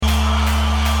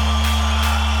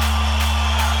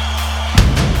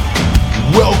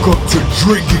Welcome to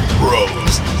Drinking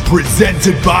Bros,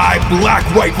 presented by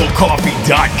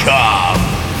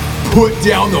BlackRifleCoffee.com. Put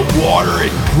down the water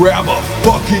and grab a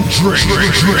fucking drink.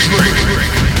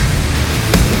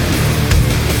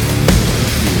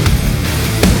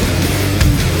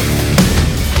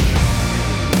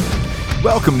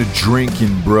 Welcome to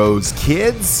Drinking Bros,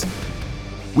 kids.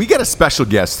 We got a special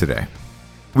guest today.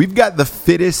 We've got the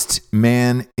fittest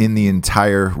man in the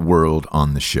entire world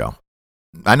on the show.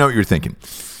 I know what you're thinking.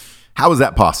 How is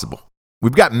that possible?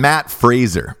 We've got Matt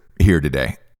Fraser here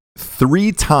today.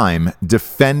 3-time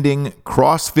defending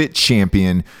CrossFit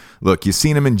champion. Look, you've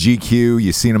seen him in GQ.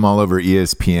 You've seen him all over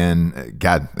ESPN.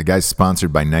 God, the guy's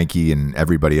sponsored by Nike and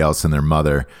everybody else and their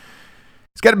mother.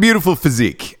 He's got a beautiful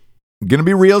physique. Gonna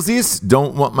be realsies.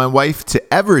 Don't want my wife to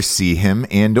ever see him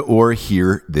and or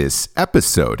hear this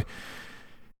episode.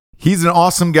 He's an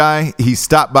awesome guy. He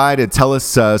stopped by to tell us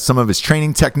some of his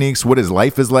training techniques, what his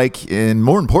life is like, and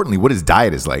more importantly, what his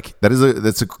diet is like.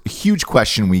 That's a huge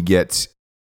question we get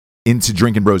into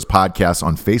Drinking Bros podcast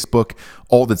on Facebook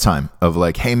all the time of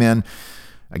like, hey man,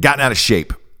 I gotten out of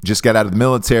shape. Just got out of the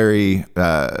military.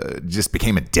 Just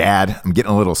became a dad. I'm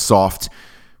getting a little soft.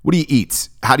 What do you eat?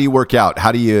 How do you work out?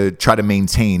 How do you try to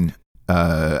maintain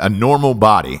a normal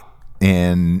body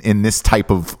in this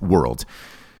type of world?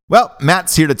 Well,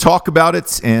 Matt's here to talk about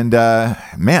it, and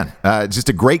just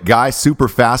a great guy, super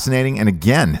fascinating. And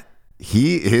again,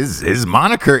 his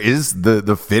moniker is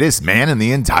the fittest man in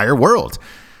the entire world.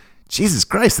 Jesus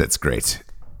Christ, that's great.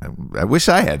 I wish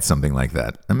I had something like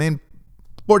that. I mean,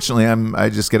 fortunately, I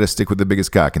just got to stick with the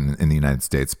biggest cock in the United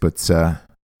States, but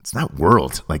it's not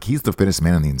world. Like, he's the fittest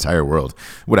man in the entire world.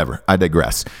 Whatever, I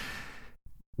digress.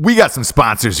 We got some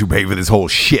sponsors who pay for this whole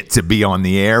shit to be on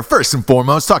the air. First and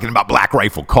foremost, talking about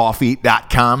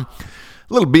BlackRifleCoffee.com.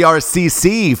 A little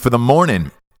BRCC for the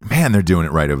morning. Man, they're doing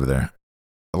it right over there.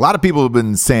 A lot of people have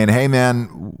been saying, hey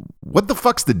man, what the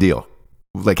fuck's the deal?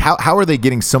 Like, how are they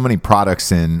getting so many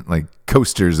products in, like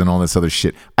coasters and all this other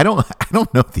shit? I don't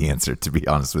know the answer, to be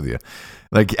honest with you.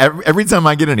 Like, every time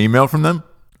I get an email from them,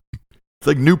 it's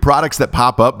like new products that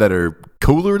pop up that are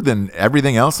cooler than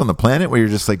everything else on the planet, where you're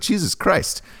just like, Jesus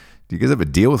Christ, do you guys have a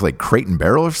deal with like Crate and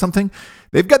Barrel or something?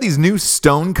 They've got these new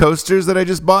stone coasters that I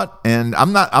just bought, and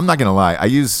I'm not gonna lie, I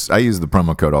use the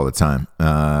promo code all the time.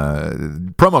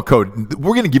 Promo code,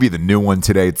 we're gonna give you the new one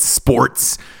today. It's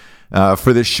sports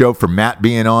for this show, for Matt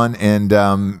being on, and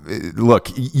look,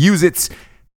 use it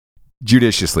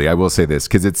judiciously. I will say this,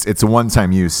 because it's a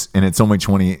one-time use, and it's only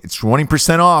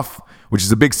 20% off, which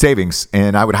is a big savings,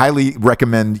 and I would highly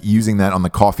recommend using that on the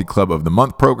Coffee Club of the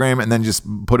Month program, and then just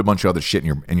put a bunch of other shit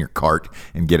in your cart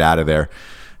and get out of there.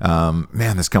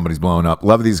 Man, this company's blowing up.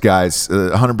 Love these guys.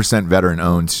 100% veteran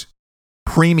owned.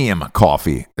 Premium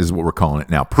coffee is what we're calling it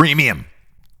now. Premium.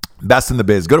 Best in the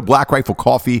biz. Go to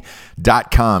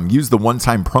BlackRifleCoffee.com. Use the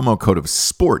one-time promo code of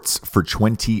SPORTS for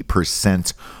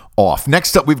 20% off.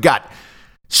 Next up, we've got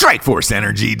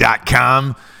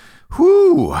StrikeForceEnergy.com.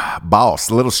 Whoo, boss.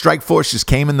 The little Strike Force just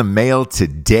came in the mail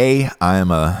today. I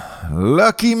am a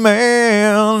lucky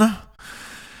man.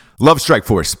 Love Strike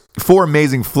Force. 4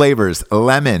 amazing flavors: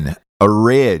 lemon,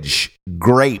 orange,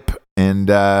 grape, and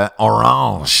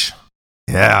orange.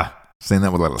 Yeah, saying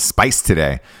that with a little spice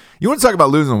today. You want to talk about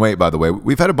losing weight, by the way.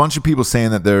 We've had a bunch of people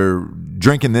saying that they're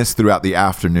drinking this throughout the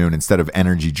afternoon instead of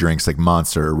energy drinks like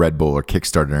Monster or Red Bull or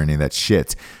Kickstarter or any of that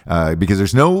shit. Because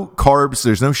there's no carbs,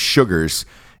 there's no sugars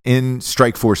in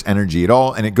Strike Force Energy at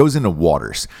all, and it goes into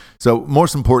waters. So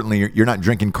most importantly, you're not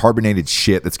drinking carbonated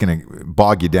shit that's going to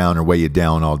bog you down or weigh you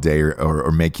down all day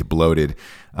or make you bloated.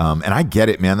 And I get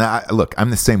it, man. Look, I'm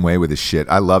the same way with this shit.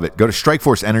 I love it. Go to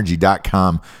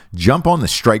StrikeForceEnergy.com. Jump on the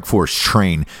Strike Force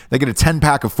train. They get a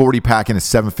 10-pack, a 40-pack, and a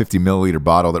 750-milliliter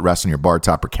bottle that rests on your bar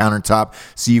top or countertop,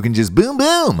 so you can just boom,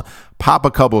 boom, pop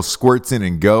a couple squirts in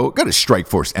and go. Go to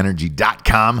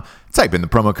StrikeForceEnergy.com. Type in the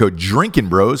promo code Drinking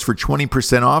Bros for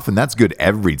 20% off, and that's good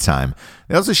every time.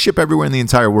 They also ship everywhere in the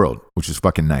entire world, which is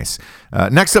fucking nice.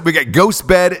 Next up, we got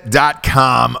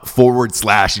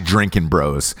GhostBed.com/Drinking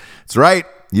Bros. That's right.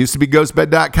 Used to be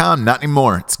GhostBed.com, not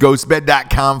anymore. It's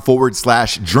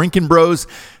GhostBed.com/Drinking Bros.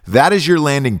 That is your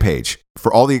landing page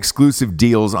for all the exclusive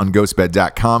deals on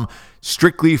GhostBed.com,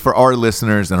 strictly for our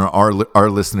listeners and our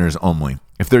listeners only.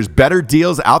 If there's better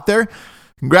deals out there,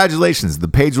 congratulations. The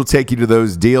page will take you to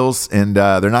those deals, and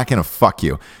they're not going to fuck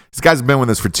you. These guys have been with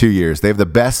us for 2 years. They have the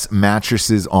best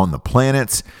mattresses on the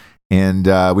planet, and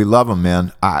we love them,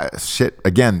 man.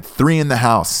 Again, 3 in the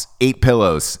house, 8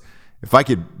 pillows. If I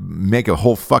could make a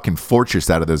whole fucking fortress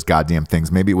out of those goddamn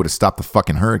things, maybe it would have stopped the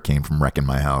fucking hurricane from wrecking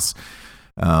my house.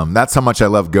 That's how much I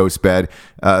love Ghost Bed.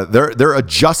 Their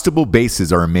adjustable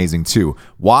bases are amazing too.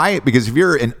 Why? Because if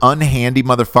you're an unhandy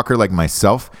motherfucker like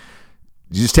myself,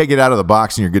 you just take it out of the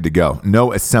box and you're good to go.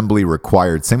 No assembly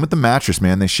required. Same with the mattress,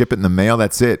 man. They ship it in the mail.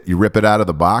 That's it. You rip it out of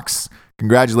the box.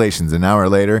 Congratulations. An hour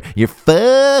later, you're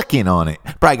fucking on it.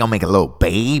 Probably gonna make a little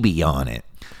baby on it.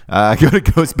 Go to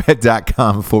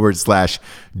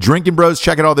ghostbed.com/Drinking Bros.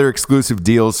 Check out all their exclusive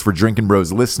deals for Drinking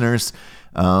Bros listeners.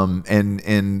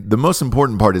 And the most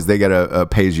important part is they got a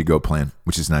pay-as-you-go plan,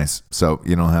 which is nice. So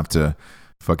you don't have to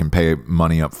fucking pay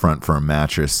money up front for a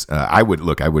mattress. I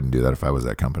wouldn't do that if I was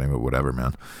that company, but whatever,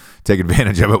 man. Take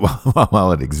advantage of it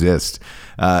while it exists.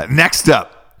 Next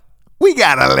up, we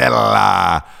got a little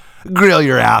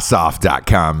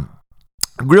grillyourassoff.com.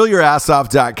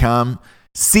 Grillyourassoff.com.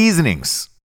 Seasonings.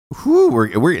 Whew,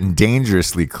 we're getting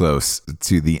dangerously close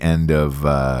to the end of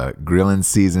grilling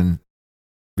season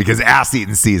because ass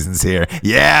eating season's here.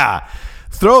 Yeah.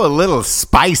 Throw a little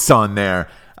spice on there.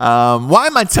 Why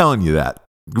am I telling you that?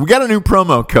 We got a new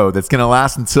promo code that's going to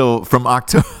last until from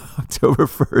October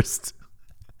 1st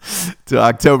to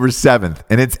October 7th,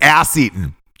 and it's ass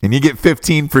eating, and you get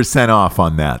 15% off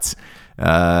on that.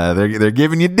 They're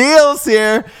giving you deals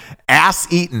here. Ass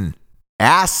eating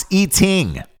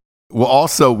will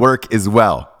also work as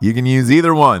well. You can use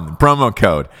either one, promo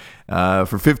code,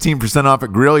 for 15% off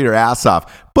at Grill Your Ass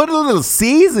Off. Put a little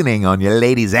seasoning on your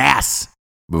lady's ass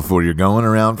before you're going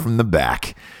around from the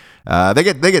back. They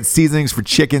get seasonings for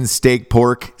chicken, steak,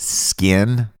 pork,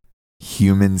 skin,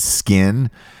 human skin,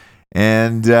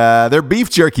 and their beef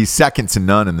jerky second to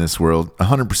none in this world.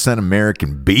 100%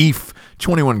 American beef,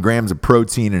 21 grams of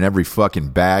protein in every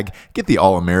fucking bag. Get the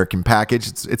all-American package.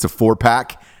 It's a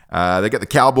 4-pack. They got the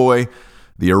Cowboy,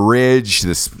 the Ridge,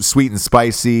 the sweet and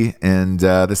spicy, and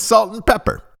the salt and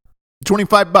pepper.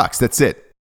 $25. That's it.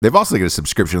 They've also got a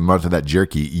subscription a month of that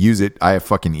jerky. Use it. I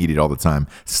fucking eat it all the time.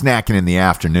 Snacking in the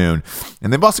afternoon.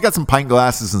 And they've also got some pint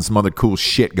glasses and some other cool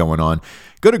shit going on.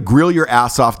 Go to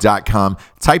grillyourassoff.com.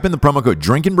 Type in the promo code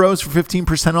Drinking Bros for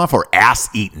 15% off or ass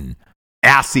eating.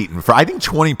 Ass eating for I think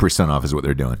 20% off is what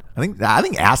they're doing. I think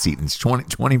ass eating is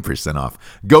 20% off.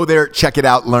 Go there, check it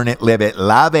out, learn it, live it,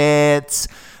 love it.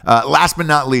 Last but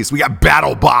not least, we got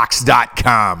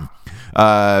battlebox.com.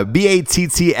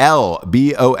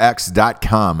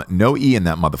 BATTLBOX.com. No E in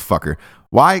that motherfucker.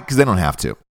 Why? Because they don't have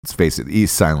to. Let's face it, the E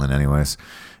is silent anyways.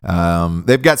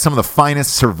 They've got some of the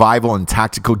finest survival and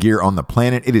tactical gear on the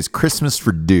planet. It is Christmas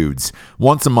for dudes.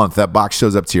 Once a month, that box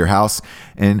shows up to your house,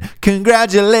 and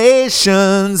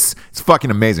congratulations. It's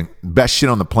fucking amazing. Best shit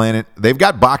on the planet. They've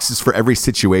got boxes for every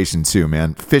situation too,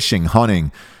 man. Fishing,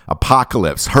 hunting,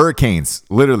 apocalypse, hurricanes.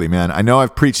 Literally, man. I know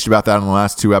I've preached about that in the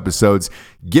last 2 episodes.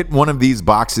 Get one of these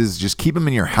boxes. Just keep them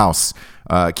in your house.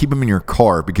 Keep them in your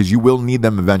car because you will need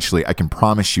them eventually. I can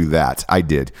promise you that. I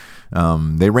did.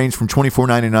 They range from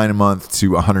 $24.99 a month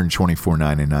to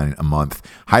 $124.99 a month.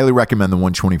 Highly recommend the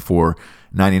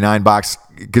 $124.99 box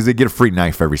because they get a free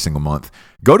knife every single month.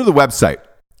 Go to the website.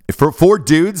 For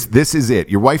dudes, this is it.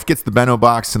 Your wife gets the bento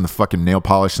box and the fucking nail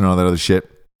polish and all that other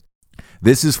shit.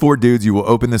 This is for dudes. You will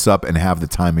open this up and have the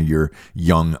time of your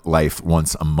young life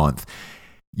once a month.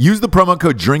 Use the promo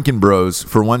code Drinking Bros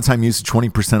for one-time use of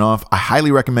 20% off. I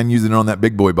highly recommend using it on that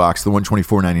big boy box, the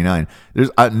 $124.99. There's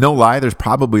no lie, there's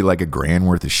probably like $1,000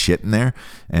 worth of shit in there,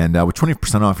 and with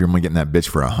 20% off, you're only getting that bitch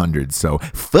for $100. So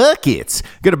fuck it.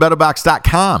 Go to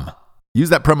betterbox.com. Use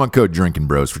that promo code Drinking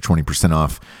Bros for 20%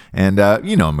 off. And I'm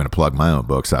going to plug my own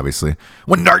books, obviously.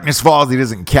 When Darkness Falls, He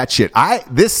Doesn't Catch It.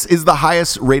 This is the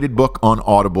highest rated book on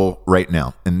Audible right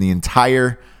now in the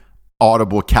entire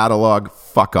Audible catalog.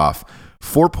 Fuck off.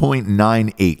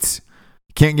 4.98.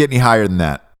 Can't get any higher than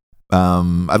that.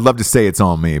 I'd love to say it's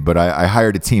all me, but I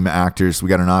hired a team of actors. We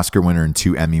got an Oscar winner and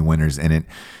 2 Emmy winners in it.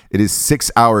 It is 6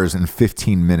 hours and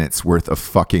 15 minutes worth of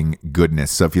fucking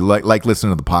goodness. So if you like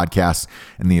listening to the podcast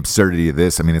and the absurdity of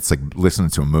this, I mean, it's like listening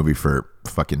to a movie for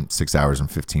fucking 6 hours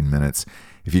and 15 minutes.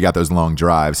 If you got those long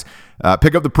drives,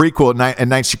 pick up the prequel At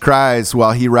Night She Cries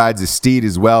While He Rides His Steed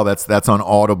as well. That's on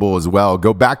Audible as well.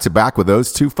 Go back to back with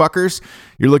those 2 fuckers.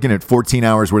 You're looking at 14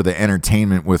 hours worth of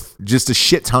entertainment with just a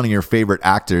shit ton of your favorite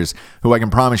actors who I can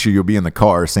promise you'll be in the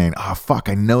car saying, oh, fuck,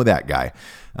 I know that guy.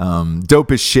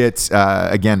 Dope as shit.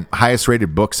 Again, highest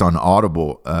rated books on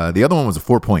Audible. The other one was a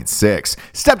 4.6.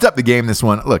 Stepped up the game, this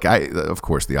one. Look, of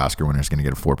course, the Oscar winner is going to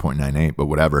get a 4.98, but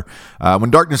whatever. When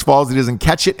Darkness Falls, He Doesn't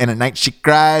Catch It, and At Night She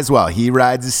Cries While He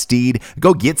Rides His Steed.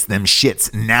 Go get them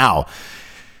shits now.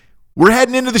 We're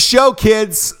heading into the show,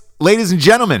 kids. Ladies and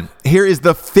gentlemen, here is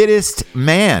the fittest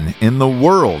man in the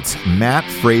world, Matt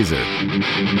Fraser.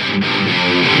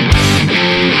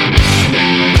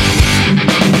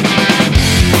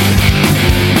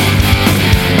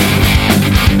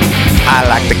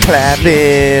 back to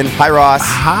clapping. Hi, Ross.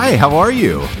 Hi, how are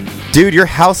you? Dude, your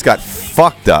house got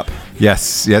fucked up.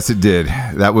 Yes, it did.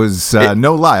 That was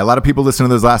no lie. A lot of people listened to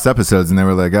those last episodes and they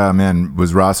were like, oh man,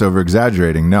 was Ross over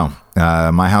exaggerating? No,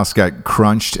 my house got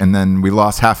crunched and then we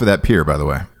lost half of that pier, by the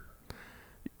way.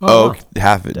 Oh,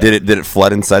 half it. Did it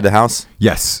flood inside the house?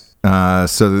 Yes.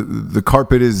 So the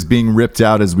carpet is being ripped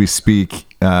out as we speak.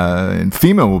 And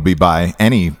FEMA will be by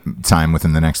any time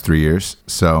within the next 3 years.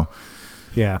 So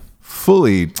yeah,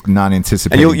 fully not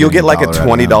anticipating. And you'll get like a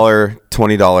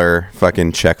 $20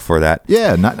 fucking check for that.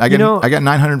 Yeah, I got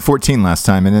 914 last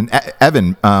time. And then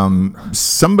Evan,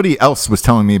 somebody else was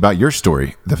telling me about your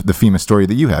story, the FEMA story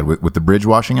that you had with the bridge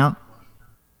washing out.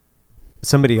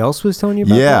 Somebody else was telling you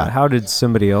about that? How did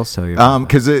somebody else tell you about that?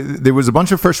 Because there was a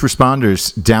bunch of first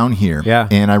responders down here,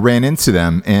 and I ran into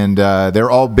them, and they're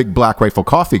all big Black Rifle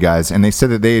Coffee guys, and they said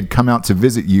that they had come out to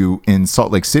visit you in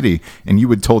Salt Lake City, and you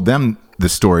had told them the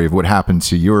story of what happened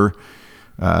to your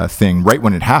thing right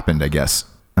when it happened, I guess.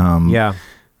 Yeah.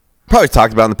 Probably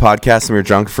talked about it in the podcast and we were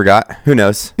drunk, forgot. Who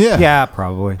knows? Yeah,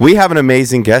 probably. We have an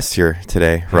amazing guest here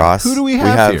today, Ross. Who do we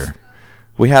have here?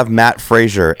 We have Matt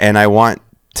Fraser, and I want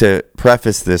to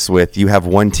preface this with, you have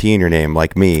one T in your name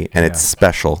like me, and it's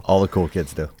special. All the cool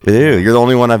kids do. Ew, you're the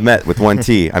only one I've met with one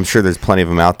T. I'm sure there's plenty of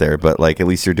them out there, but like at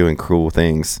least you're doing cool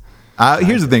things.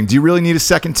 Here's the thing. Do you really need a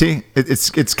second T?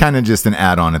 It's kind of just an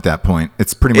add-on at that point.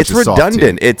 It's pretty much it's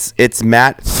redundant. It's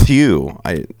Matt Thew.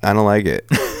 I don't like it.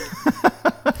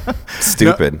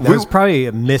 Stupid. That was probably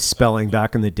a misspelling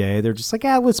back in the day. They're just like,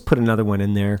 let's put another one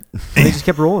in there. And they just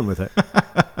kept rolling with it.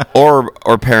 Or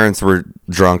parents were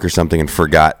drunk or something and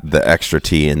forgot the extra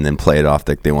T and then play it off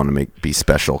like they want to be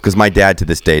special. Because my dad to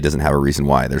this day doesn't have a reason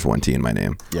why there's one T in my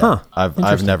name. Yeah,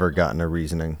 I've never gotten a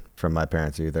reasoning from my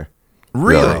parents either.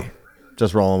 Really?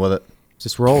 Just rolling with it.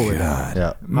 Just roll with it.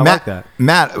 Yeah, I like that.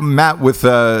 Matt with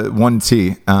one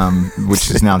T,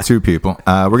 which is now two people.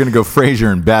 We're going to go Fraser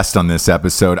and Best on this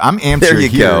episode. I'm amateur There you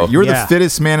here. go. You're the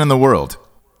fittest man in the world.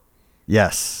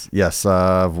 Yes.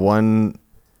 I've won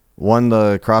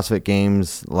the CrossFit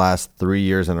Games last 3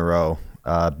 years in a row.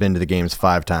 Been to the games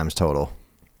 5 times total.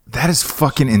 That is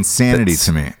fucking insanity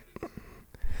to me.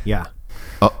 Yeah.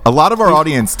 A lot of our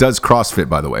audience does CrossFit,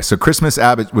 by the way. So Christmas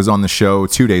Abbott was on the show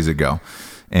 2 days ago.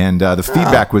 And the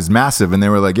feedback was massive. And they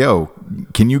were like, yo,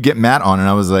 can you get Matt on? And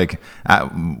I was like,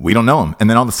 we don't know him. And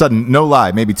then all of a sudden, no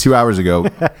lie, maybe 2 hours ago,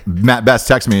 Matt Best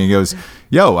texted me and he goes,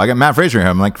 yo, I got Matt Fraser here.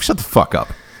 I'm like, shut the fuck up.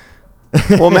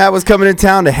 Well, Matt was coming in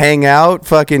town to hang out,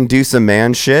 fucking do some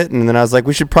man shit. And then I was like,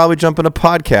 we should probably jump in a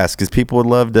podcast because people would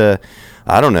love to,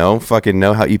 I don't know, fucking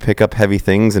know how you pick up heavy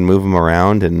things and move them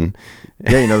around. And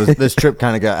yeah, this trip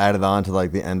kind of got added on to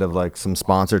like the end of like some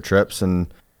sponsored trips.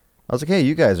 And I was like, hey,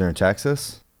 you guys are in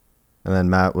Texas. And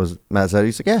then Matt said,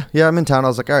 he's like, yeah, I'm in town. I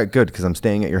was like, all right, good, because I'm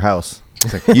staying at your house.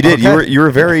 Like, you did. Okay. You were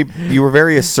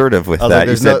very assertive with that.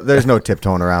 Like, there's no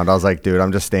tiptoeing around. I was like, dude,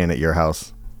 I'm just staying at your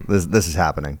house. This is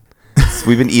happening.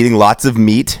 We've been eating lots of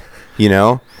meat, you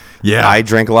know. Yeah. I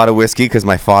drank a lot of whiskey because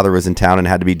my father was in town and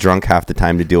had to be drunk half the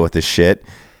time to deal with this shit.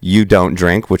 You don't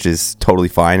drink, which is totally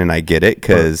fine, and I get it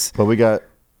because. But we got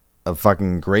a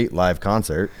fucking great live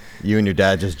concert. You and your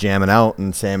dad just jamming out,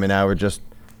 and Sam and I were just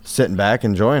sitting back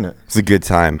enjoying it. It's a good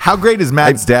time. How great is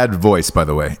Matt's dad's voice, by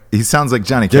the way? He sounds like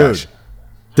Johnny Cash.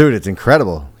 Dude, it's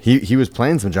incredible. He was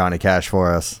playing some Johnny Cash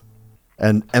for us.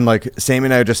 And like Sam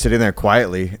and I were just sitting there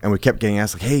quietly and we kept getting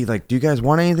asked like, hey, like, do you guys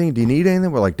want anything? Do you need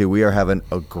anything? We're like, dude, we are having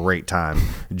a great time.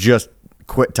 Just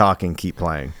quit talking, keep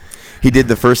playing. He did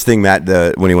the first thing, Matt,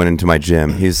 when he went into my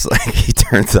gym. He's like, he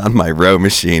turns on my row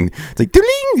machine. It's like, ding!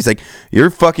 He's like, you ever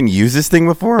fucking used this thing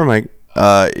before? I'm like,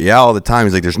 yeah, all the time.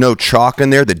 He's like, there's no chalk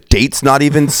in there. The date's not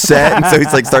even set. And so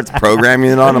he's like, starts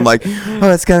programming it on. I'm like, oh,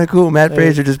 that's kind of cool. Matt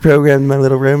Fraser just programmed my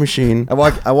little row machine. I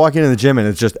walk into the gym and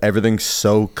it's just everything's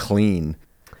so clean.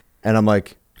 And I'm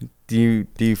like, do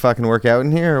you fucking work out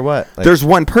in here or what? Like, there's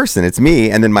one person. It's me.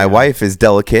 And then my wife is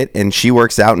delicate and she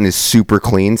works out and is super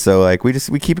clean. So like, we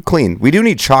keep it clean. We do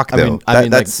need chalk though. I mean,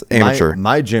 that's like, amateur.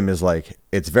 My gym is like,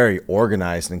 it's very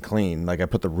organized and clean. Like I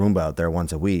put the Roomba out there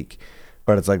once a week.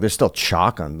 But it's like there's still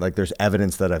chalk on. Like there's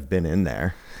evidence that I've been in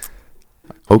there.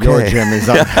 Okay. Your gym is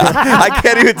up. I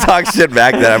can't even talk shit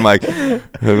back then. I'm like,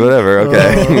 whatever.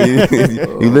 Okay.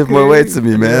 You lift more weights than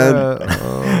me, man.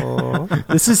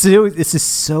 This is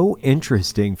so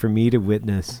interesting for me to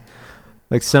witness.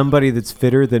 Like somebody that's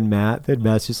fitter than Matt. That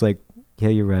Matt's just like, yeah,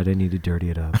 you're right. I need to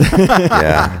dirty it up.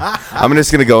 Yeah. I'm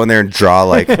just going to go in there and draw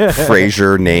like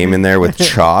Fraser name in there with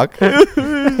chalk.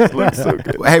 It looks so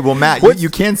good. Hey, well, Matt, you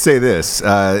can say this.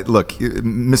 Look,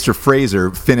 Mr.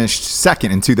 Fraser finished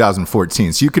second in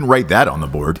 2014, so you can write that on the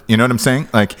board. You know what I'm saying?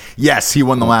 Like, yes, he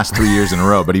won the last 3 years in a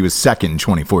row, but he was second in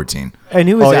 2014. And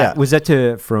who was Oh, that? yeah. Was that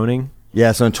to Froning?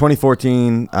 Yeah, so in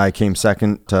 2014, I came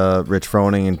second to Rich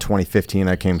Froning. In 2015,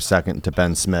 I came second to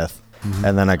Ben Smith.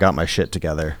 And then I got my shit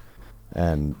together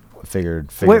and figured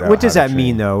out What does how to that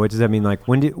mean, train. though? What does that mean? Like,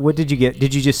 what did you get?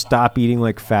 Did you just stop eating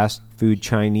like fast food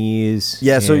Chinese?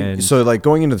 Yeah, and- so like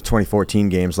going into the 2014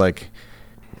 games, like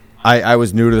I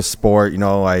was new to the sport. You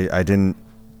know, I didn't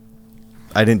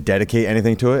dedicate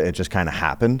anything to it. It just kind of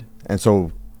happened. And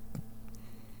so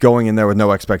going in there with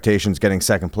no expectations, getting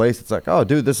second place, it's like, oh,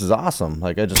 dude, this is awesome.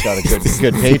 Like, I just got a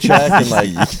good paycheck, and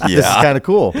like, this is kind of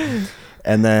cool.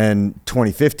 And then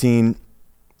 2015,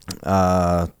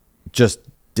 just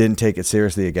didn't take it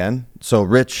seriously again. So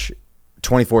Rich,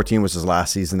 2014 was his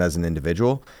last season as an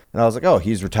individual, and I was like, oh,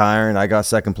 he's retiring. I got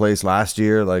second place last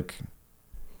year. Like,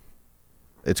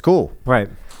 it's cool. right.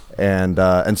 And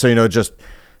so, you know, just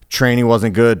training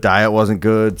wasn't good, diet wasn't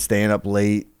good, staying up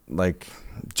late, like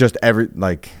just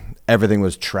everything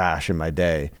was trash in my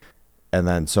day. And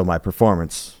then so my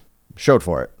performance showed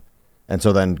for it. And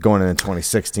so then going into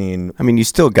 2016, I mean, you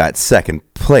still got second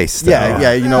place, though.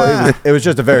 yeah, you know, it was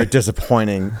just a very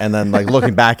disappointing. And then like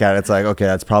looking back at it, it's like, okay,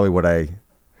 that's probably what I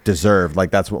deserved. Like,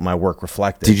 that's what my work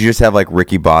reflected. Did you just have like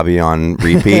Ricky Bobby on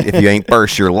repeat? If you ain't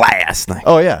first, you're last. Like,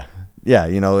 Oh yeah. Yeah.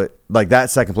 You know, like that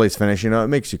second place finish, you know, it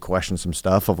makes you question some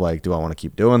stuff of like, do I want to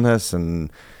keep doing this?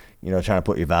 And, you know, trying to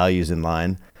put your values in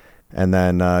line. And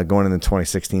then going into the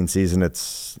 2016 season,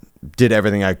 did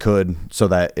everything I could so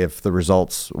that if the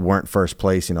results weren't first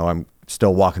place, you know, I'm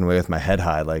still walking away with my head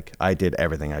high. Like, I did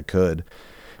everything I could.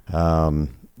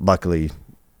 Luckily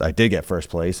I did get first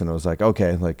place, and it was like,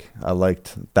 okay, like I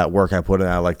liked that work I put in.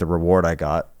 I liked the reward I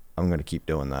got. I'm going to keep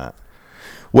doing that.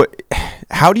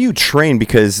 How do you train?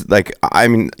 Because like, I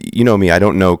mean, you know me, I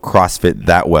don't know CrossFit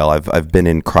that well. I've been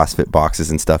in CrossFit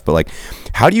boxes and stuff, but like,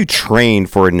 how do you train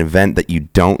for an event that you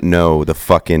don't know the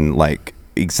fucking like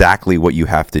exactly what you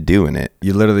have to do in it?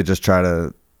 You literally just try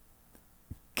to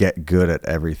get good at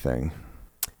everything.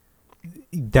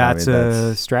 That's I mean, a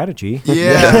that's- strategy.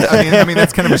 Yeah, I mean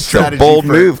that's kind of a strategy bold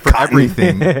for, move, for Cotton.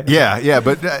 everything. Yeah,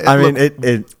 but I mean,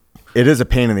 it is a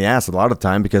pain in the ass a lot of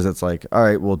time, because it's like, all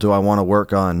right, well, do I want to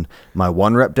work on my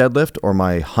 1 rep deadlift or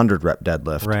my 100 rep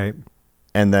deadlift? Right.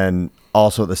 And then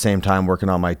also at the same time working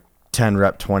on my 10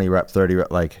 rep, 20 rep, 30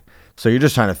 rep. Like, so you're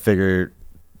just trying to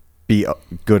be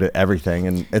good at everything.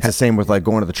 And it's the same with like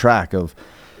going to the track of,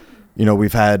 you know,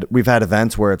 we've had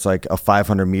events where it's like a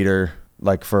 500 meter,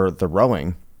 like for the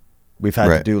rowing, we've had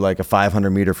to do like a 500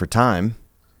 meter for time.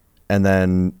 And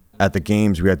then at the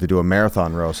games, we had to do a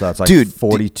marathon row. So that's like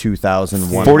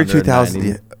 42,190.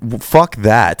 42,000. Fuck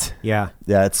that. Yeah.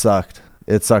 Yeah, it sucked.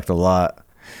 It sucked a lot.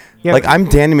 Yeah. Like, I'm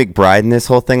Danny McBride in this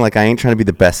whole thing. Like, I ain't trying to be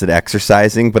the best at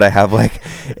exercising, but I have like,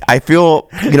 I feel,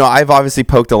 you know, I've obviously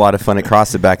poked a lot of fun at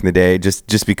CrossFit back in the day,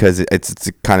 just because it's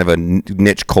a kind of a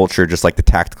niche culture, just like the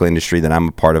tactical industry that I'm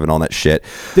a part of and all that shit.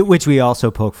 Which we also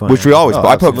poke fun Which at. we always, I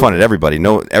poke absolutely. fun at everybody.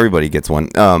 No, everybody gets one.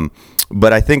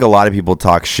 But I think a lot of people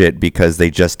talk shit because they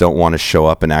just don't want to show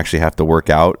up and actually have to work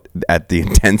out at the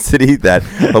intensity that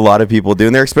a lot of people do.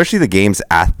 And they're especially the games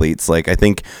athletes. Like, I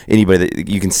think anybody that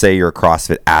you can say you're a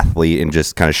CrossFit athlete and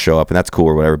just kind of show up, and that's cool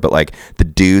or whatever. But like the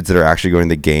dudes that are actually going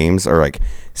to the games are like,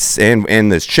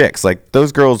 and those chicks, like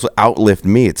those girls outlift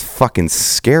me. It's fucking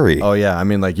scary. Oh yeah, I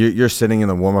mean, like you're sitting in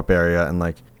the warm up area, and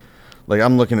like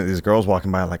I'm looking at these girls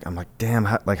walking by, like I'm like, damn,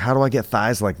 how do I get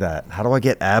thighs like that? How do I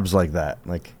get abs like that?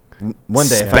 Like one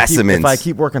day, if Specimens. I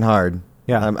keep working hard,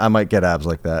 Yeah. I might get abs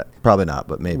like that. Probably not,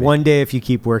 but maybe. One day, if you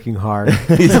keep working hard,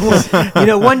 you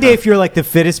know, one day if you're like the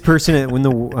fittest person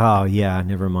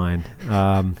never mind.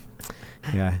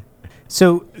 Yeah.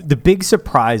 So the big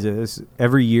surprises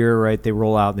every year, right? They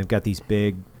roll out and they've got these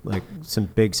some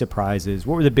big surprises.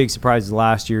 What were the big surprises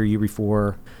last year, year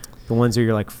before? The ones that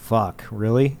you're like, fuck,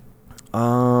 really?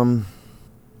 So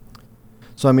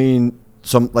I mean,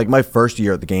 like my first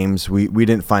year at the games, we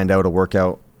didn't find out a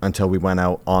workout until we went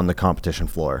out on the competition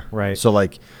floor. Right. So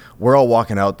like we're all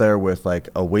walking out there with like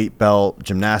a weight belt,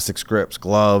 gymnastics grips,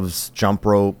 gloves, jump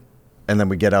rope, and then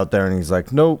we get out there and he's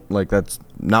like, nope, like that's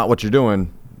not what you're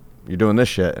doing. You're doing this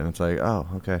shit. And it's like, oh,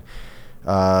 okay.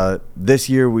 This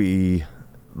year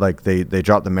they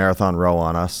dropped the marathon row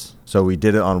on us. So we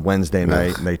did it on Wednesday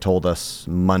night, and they told us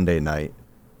Monday night,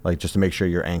 like just to make sure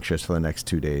you're anxious for the next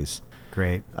 2 days.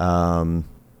 Great.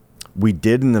 We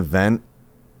did an event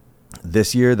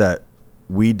this year that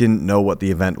we didn't know what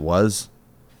the event was.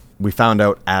 We found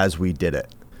out as we did it.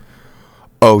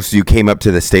 Oh, so you came up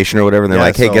to the station or whatever, and they're Yeah,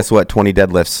 like, hey, so- guess what? 20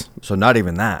 deadlifts. So not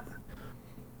even that.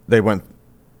 They went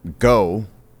go,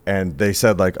 and they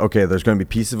said like, okay, there's going to be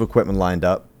pieces of equipment lined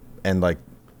up, and like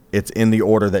it's in the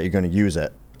order that you're going to use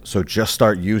it. So just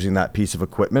start using that piece of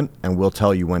equipment, and we'll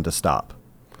tell you when to stop.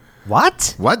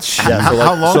 What? What? Yeah, how, so like-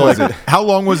 how long so was like- it? How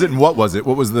long was it, and what was it?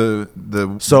 What was the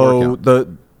So workout?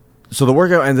 the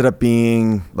workout ended up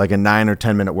being like a 9 or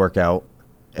 10 minute workout,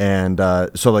 and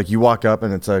so like you walk up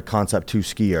and it's a Concept 2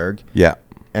 ski erg, Yeah.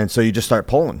 and so you just start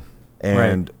pulling,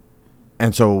 and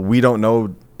so we don't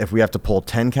know if we have to pull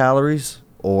 10 calories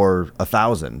or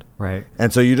 1,000, Right.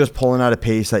 and so you're just pulling at a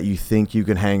pace that you think you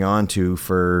can hang on to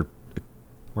for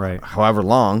Right. however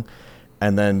long,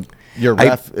 and then your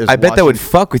ref is I bet that would watching-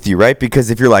 fuck with you, right?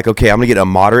 Because if you're like, okay, I'm going to get a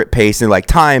moderate pace and like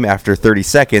time after 30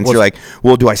 seconds, Well, you're like,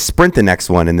 well, do I sprint the next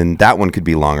one? And then that one could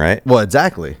be long, right? Well,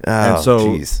 exactly.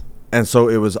 Oh, and so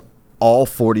it was all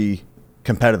 40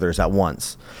 competitors at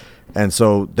once. And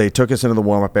so they took us into the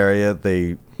warm-up area.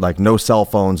 They like no cell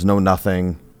phones, no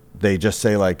nothing. They just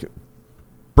say like,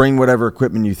 bring whatever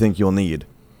equipment you think you'll need.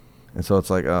 And so it's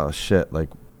like, oh shit, like,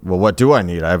 well, what do I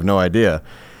need? I have no idea.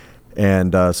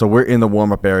 And so we're in the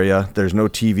warm-up area. There's no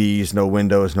TVs, no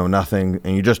windows, no nothing,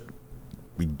 and you just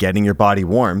be getting your body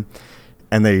warm.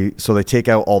 And they take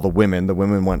out all the women. The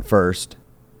women went first,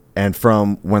 and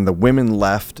from when the women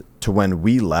left to when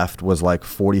we left was like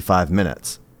 45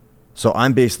 minutes. So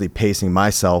I'm basically pacing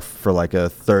myself for like a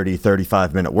 30,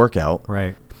 35 minute workout.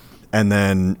 Right. And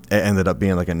then it ended up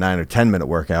being like a 9 or 10 minute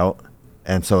workout.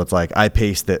 And so it's like I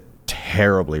paced it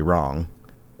terribly wrong.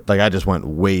 Like I just went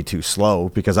way too slow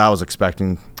because I was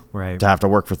expecting Right. to have to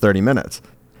work for 30 minutes.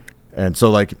 And so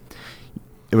like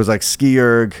it was like ski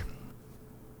erg,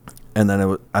 and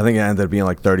then I think it ended up being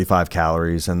like 35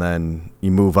 calories, and then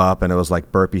you move up and it was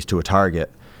like burpees to a target.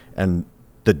 And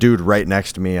the dude right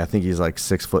next to me, I think he's like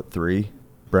 6'3",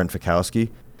 Brent Fikowski.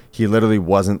 He literally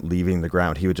wasn't leaving the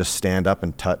ground. He would just stand up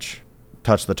and touch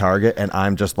the target, and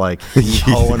I'm just like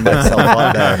hoeing myself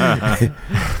up there.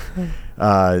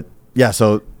 Yeah,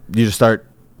 so you just start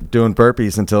doing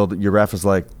burpees until your ref is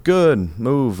like, good,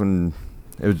 move, and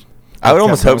it was. I would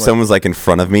almost kept hope going. someone was like in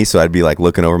front of me, so I'd be like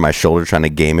looking over my shoulder trying to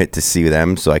game it to see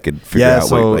them, so I could figure out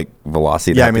what like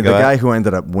velocity. Yeah, I mean the guy who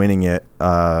ended up winning it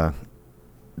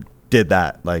did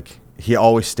that. Like he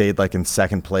always stayed like in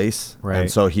second place, Right.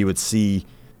 and so he would see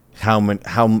how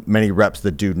many reps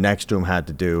the dude next to him had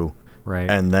to do, Right.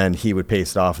 and then he would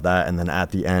pace it off of that, and then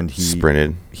at the end he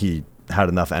sprinted. He had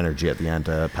enough energy at the end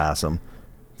to pass him.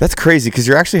 That's crazy because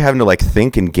you're actually having to like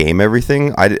think and game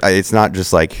everything. It's not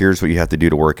just like here's what you have to do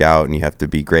to work out and you have to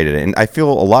be great at it. And I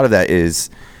feel a lot of that is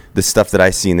the stuff that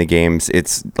I see in the games.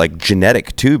 It's like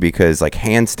genetic too, because like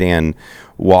handstand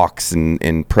walks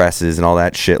and presses and all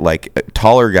that shit. Like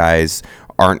taller guys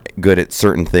aren't good at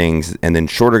certain things, and then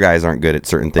shorter guys aren't good at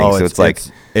certain things. So it's like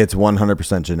it's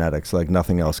 100% genetics. Like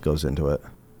nothing else goes into it.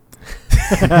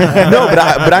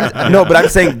 I'm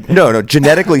saying no.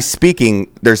 Genetically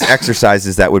speaking, there's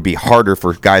exercises that would be harder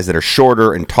for guys that are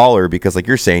shorter and taller because, like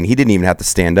you're saying, he didn't even have to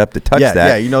stand up to touch that.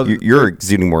 Yeah, you know, you're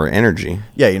exuding more energy.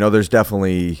 Yeah, you know, there's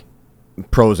definitely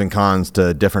pros and cons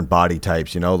to different body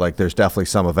types. You know, like there's definitely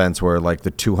some events where like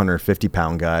the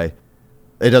 250-pound guy,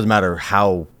 it doesn't matter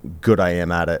how good I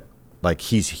am at it. Like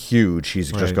he's huge.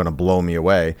 He's just going to blow me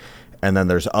away. And then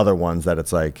there's other ones that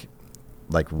it's like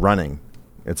running.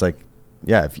 It's like,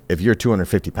 yeah, if you're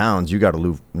 250 pounds, you got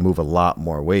to move a lot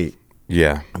more weight.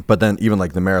 Yeah. But then even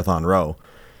like the marathon row,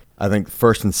 I think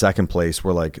first and second place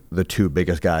were like the two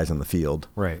biggest guys in the field.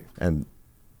 Right. And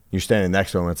you're standing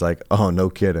next to them. It's like, oh, no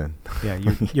kidding. Yeah,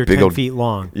 you're Big 10 old- feet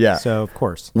long. Yeah. So of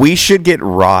course. We should get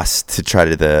Ross to try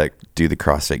to do the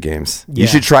CrossFit Games. Yeah. You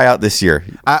should try out this year.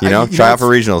 Try out for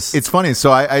regionals. It's funny.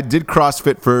 So I did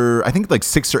CrossFit for I think like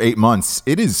 6 or 8 months.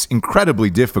 It is incredibly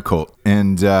difficult,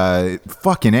 and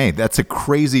fucking A, that's a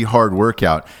crazy hard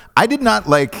workout. I did not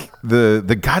like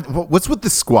the God. What's with the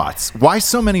squats? Why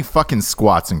so many fucking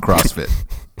squats in CrossFit?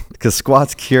 Because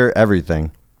squats cure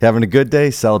everything. Having a good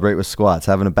day, celebrate with squats.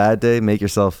 Having a bad day, make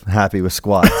yourself happy with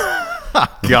squats.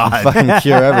 God. Fucking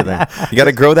cure everything. You got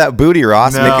to grow that booty,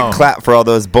 Ross. No. Make it clap for all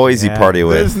those boys you Yeah. party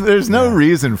with. There's no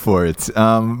reason for it.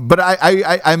 But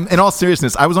I'm in all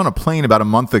seriousness, I was on a plane about a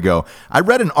month ago. I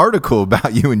read an article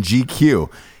about you in GQ.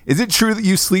 Is it true that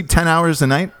you sleep 10 hours a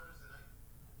night?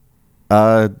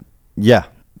 Yeah.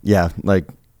 Like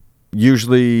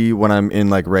usually when I'm in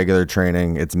like regular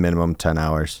training, it's minimum 10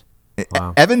 hours.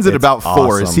 Wow. Evan's at It's about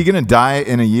 4. Is awesome. he going to die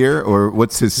in a year, or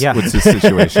what's his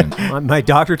situation? My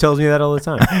doctor tells me that all the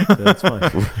time. So that's fine.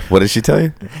 What did she tell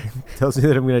you? Tells me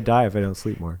that I'm going to die if I don't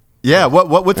sleep more. Yeah.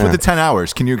 What's with the 10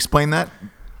 hours? Can you explain that?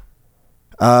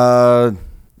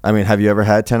 I mean, have you ever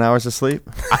had 10 hours of sleep?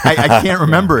 I can't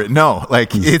remember it. No,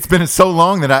 like it's been so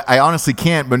long that I honestly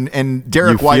can't. But and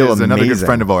Derek You White feel is another good amazing.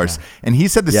 friend of ours, and he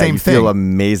said the Yeah, same you thing. feel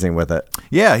amazing with it.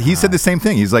 Yeah, he said the same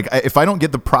thing. He's like, if I don't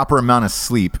get the proper amount of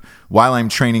sleep while I'm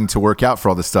training to work out for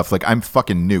all this stuff, like I'm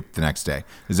fucking nuked the next day.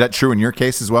 Is that true in your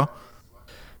case as well?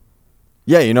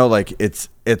 Yeah, you know, like it's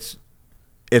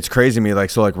crazy to me. Like,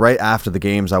 so like right after the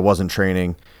games, I wasn't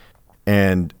training,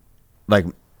 and like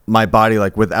my body,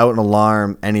 like without an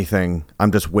alarm, anything,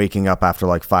 I'm just waking up after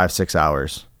like 5-6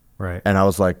 hours. Right. And I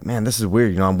was like, man, this is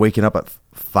weird. You know, I'm waking up at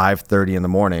 5:30 in the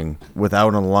morning without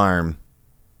an alarm,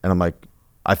 and I'm like,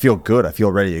 I feel good. I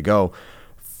feel ready to go.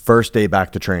 First day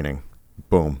back to training,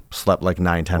 boom, slept like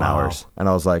 9-10 hours, and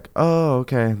I was like, oh,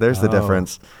 okay, there's the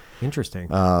difference.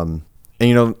 Interesting. And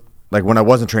you know, like when I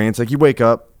wasn't training, it's like you wake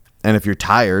up, and if you're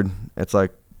tired, it's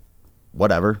like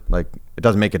whatever. Like it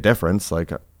doesn't make a difference.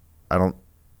 Like I don't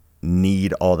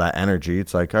need all that energy.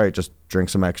 It's like, all right, just drink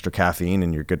some extra caffeine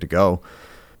and you're good to go.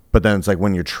 But then it's like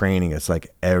when you're training, it's like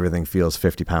everything feels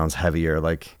 50 pounds heavier.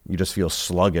 Like you just feel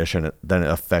sluggish, and then it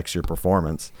affects your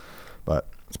performance. But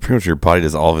It's pretty much your body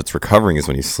does all of its recovering is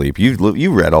when you sleep.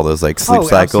 You read all those like sleep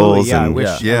absolutely.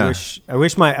 cycles. Yeah, And I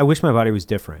wish my body was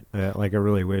different. Like I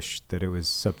really wish that it was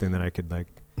something that I could like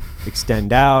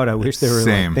extend out. I wish there were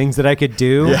Same. like, things that I could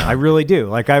do. Yeah. I really do.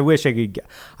 Like I wish I could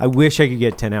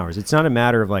get 10 hours. It's not a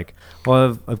matter of like,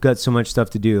 well, I've got so much stuff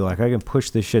to do. Like I can push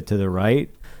this shit to the right,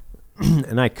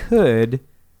 and I could.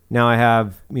 Now I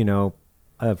have, you know,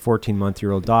 a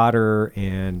 14-month-old daughter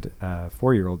and a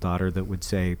 4-year-old daughter that would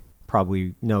say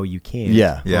probably no, you can't.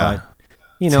 Yeah. Yeah. But,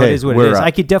 you know, Hey, it is what it we're is. up.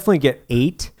 I could definitely get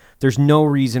 8. There's no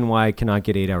reason why I cannot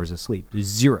get 8 hours of sleep. There's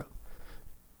 0.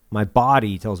 My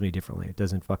body tells me differently. It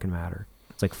doesn't fucking matter.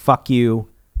 It's like, fuck you.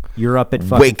 You're up at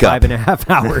fucking Wake up. 5.5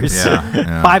 hours.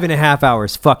 Yeah. 5.5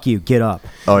 hours. Fuck you. Get up.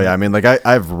 oh yeah, I mean, like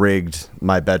I've rigged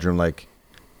my bedroom like,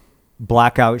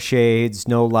 Blackout shades,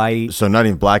 no light. so not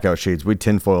even blackout shades. We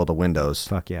tinfoil the windows.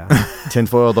 Fuck yeah.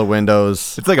 Tinfoil the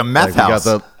windows. It's like a meth house.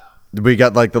 We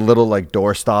got like the little like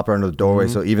door stopper under the doorway.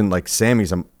 So even like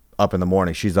Sammy's up in the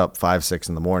morning. She's up 5-6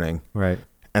 in the morning. Right.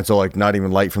 And so like not even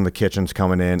light from the kitchen's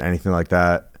coming in, anything like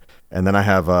that. And then I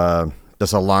have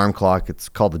this alarm clock. It's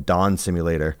called the Dawn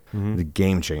Simulator, the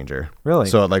game changer. Really?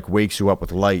 So it like wakes you up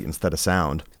with light instead of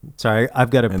sound. Sorry,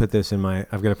 I've got to put this in my.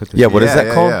 I've got to put this. Yeah, in. what is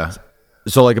that called? Yeah.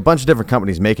 So like a bunch of different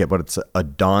companies make it, but it's a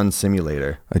Dawn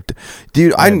Simulator.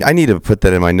 Dude, I need to put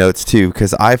that in my notes too,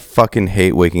 because I fucking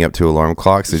hate waking up to alarm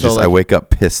clocks. It's So, just I like- wake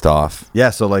up pissed off. Yeah,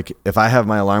 so like if I have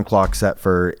my alarm clock set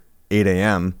for 8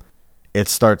 a.m., it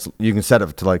starts. You can set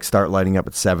it to like start lighting up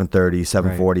at 7:30,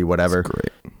 7:40, whatever. Great.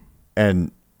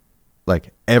 And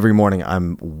like every morning,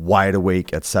 I'm wide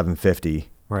awake at 7:50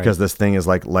 Right. because this thing is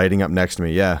like lighting up next to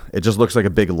me. Yeah, it just looks like a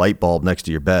big light bulb next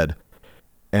to your bed,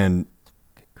 and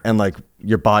like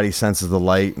your body senses the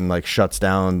light and like shuts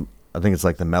down. I think it's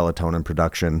like the melatonin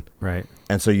production. Right.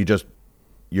 And so you're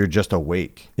just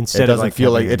awake. Instead it of, doesn't like,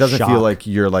 feel like having it a doesn't shock. feel like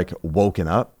you're like woken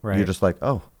up. Right. You're just like,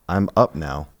 oh, I'm up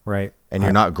now, Right. and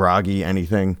you're not groggy,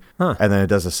 anything. Huh. And then it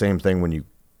does the same thing when you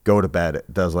go to bed.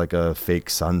 It does like a fake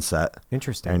sunset.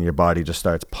 Interesting. And your body just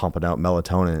starts pumping out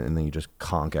melatonin, and then you just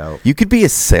conk out. You could be a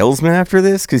salesman after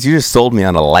this because you just sold me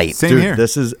on a light. Same Dude, here.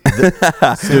 this is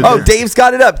Oh, Dave's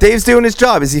got it up. Dave's doing his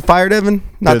job. Is he fired, Evan?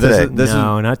 Not Dude, this today. is- this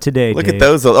no, not today. Look Dave. at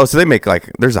those. Oh, so they make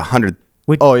like there's 100.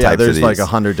 oh yeah, types of there's like these.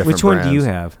 100 different. Which one do you brands.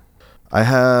 have? I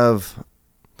have.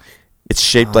 It's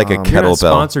shaped like a You're not kettlebell.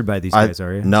 sponsored by these guys,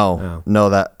 are you? No, Oh. no,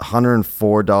 that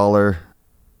 $104,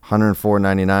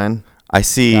 $104.99. I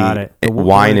see Got it. The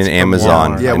wine it's in from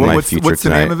Amazon Walmart. Yeah. in Well, my what's future the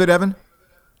tonight. name of it, Evan?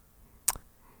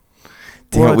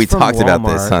 Damn, Well, we it's from talked about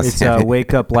this. Walmart. Huh, It's Sammy?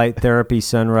 Wake Up Light Therapy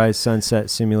Sunrise Sunset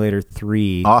Simulator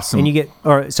 3. Awesome. And you get,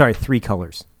 3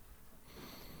 colors.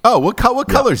 Oh, what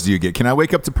colors do you get? Can I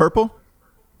wake up to purple?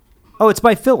 Oh, it's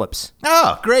by Philips.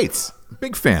 Oh, great.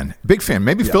 Big fan. Big fan.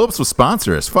 Maybe Phillips will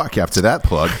sponsor us. Fuck, after that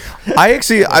plug.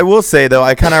 I will say though,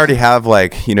 I kind of already have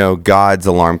like, you know, God's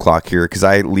alarm clock here because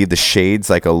I leave the shades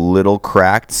like a little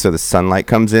cracked so the sunlight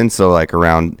comes in. So like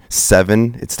around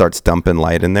 7, it starts dumping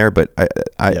light in there. But I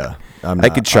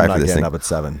could try I'm for not this getting thing. up at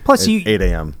 7. Plus It's you- 8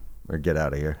 a.m. or get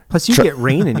out of here. Plus, you get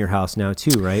rain in your house now,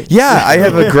 too, right? Yeah, I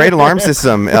have a great alarm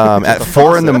system. At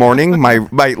 4 in the morning, my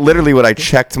literally what I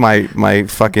checked my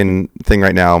fucking thing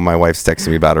right now. My wife's texting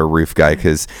me about her roof guy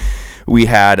because we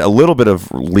had a little bit of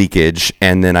leakage,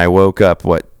 and then I woke up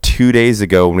 2 days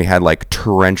ago when we had like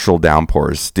torrential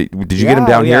downpours. Did you get them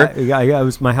down here? Yeah,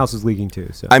 my house was leaking, too.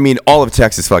 So. I mean, all of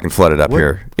Texas fucking flooded up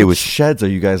here. It What was sheds are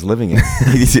you guys living in?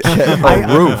 a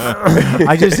roof.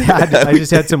 I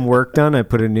just had some work done. I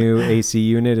put a new AC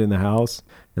unit in the house,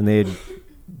 and they had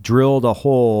drilled a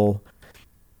hole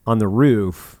on the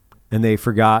roof, and they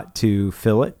forgot to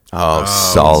fill it. Oh,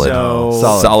 solid.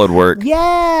 Solid work.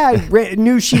 Yeah,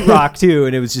 new sheetrock too,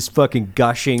 and it was just fucking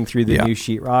gushing through the new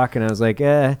sheetrock, and I was like,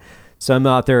 So I'm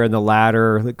out there on the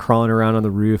ladder, like, crawling around on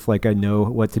the roof, like I know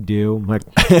what to do. I'm like,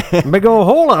 I'm gonna go a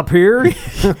hole up here.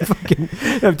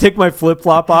 I take my flip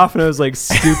flop off, and I was like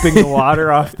scooping the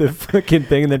water off the fucking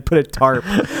thing, and then put a tarp.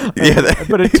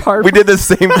 Put a tarp. We did the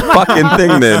same fucking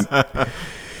thing then.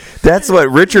 That's what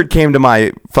Richard came to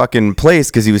my fucking place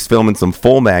because he was filming some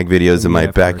full mag videos in my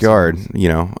backyard, you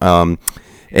know.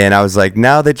 And I was like,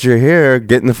 now that you're here,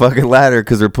 get in the fucking ladder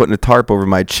because we're putting a tarp over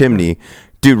my chimney.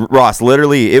 Dude, Ross,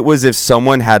 literally, it was if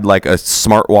someone had like a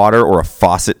smart water or a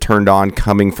faucet turned on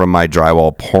coming from my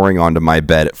drywall pouring onto my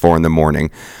bed at 4 a.m.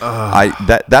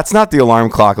 That's not the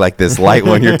alarm clock like this light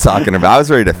one you're talking about. I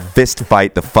was ready to fist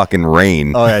fight the fucking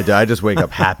rain. Oh, yeah, I just wake up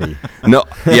happy. No,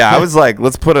 yeah, I was like,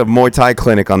 let's put a Muay Thai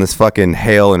clinic on this fucking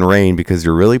hail and rain because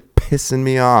you're really pissing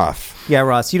me off. Yeah,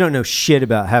 Ross, you don't know shit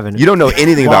about having. You don't know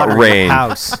anything about rain,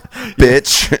 house,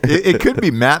 bitch. It could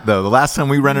be Matt though. The last time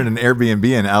we rented an Airbnb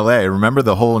in LA, remember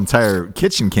the whole entire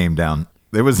kitchen came down.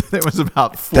 There was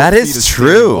about 4 that feet is of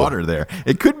true. Water there.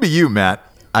 It could be you, Matt.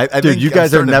 I Dude, think you I'm guys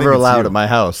are starting to never think it's allowed you. at my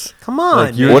house. Come on,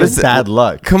 like, you're What just is it? bad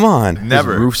luck. Come on.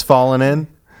 Never. His roof's falling in.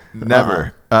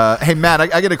 Never. Hey, Matt,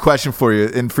 I got a question for you,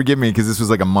 and forgive me because this was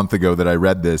like a month ago that I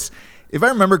read this. If I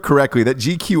remember correctly, that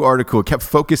GQ article kept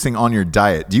focusing on your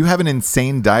diet. Do you have an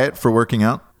insane diet for working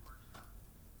out?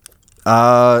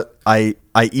 I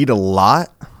eat a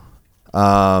lot,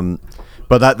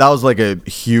 but that was like a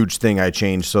huge thing I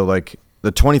changed. So like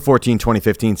the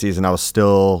 2014-2015 season, I was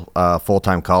still a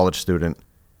full-time college student,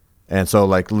 and so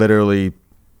like literally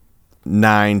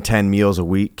 9-10 meals a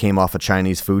week came off a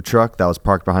Chinese food truck that was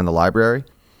parked behind the library.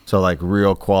 So like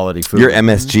real quality food. Your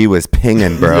MSG was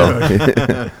pinging, bro.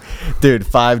 Dude,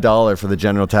 $5 for the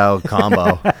General Tao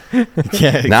combo.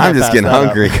 Now I'm just getting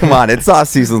hungry. Come on, it's off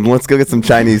season. Let's go get some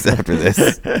Chinese after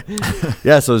this.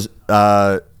 Yeah, so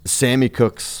Sammy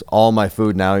cooks all my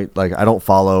food now. Like I don't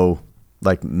follow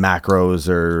like macros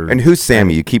or. And who's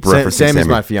Sammy? You keep referencing Sammy's Sammy.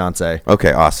 my fiance.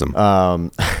 Okay, awesome. Yeah,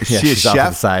 she a she's off to chef?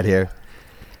 the side here.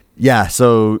 Yeah,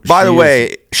 so By the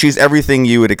way, she's everything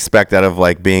you would expect out of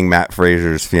like being Matt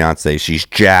Fraser's fiance. She's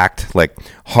jacked, like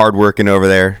hardworking over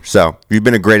there. So you've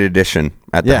been a great addition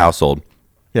at the household.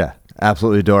 Yeah,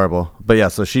 absolutely adorable. But yeah,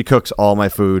 so she cooks all my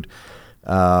food.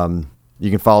 You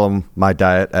can follow my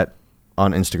diet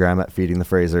on Instagram at Feeding the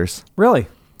Frasers. really?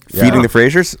 Feeding the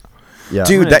Frasers? Yeah,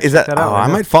 Dude, that is that. check that out Oh, right I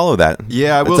now. might follow that.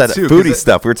 Yeah, I will That's that too, 'cause foodie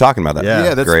stuff. We were talking about that.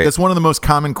 Yeah. That's one of the most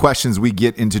common questions we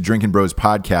get into Drinking Bros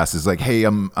podcast is like, hey,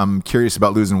 I'm curious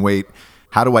about losing weight.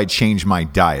 How do I change my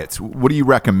diet? What do you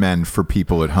recommend for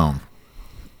people at home?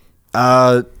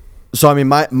 So I mean,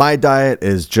 my diet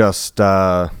is just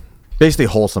basically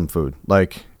wholesome food.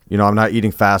 Like, you know, I'm not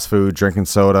eating fast food, drinking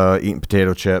soda, eating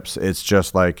potato chips. It's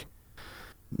just like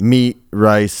meat,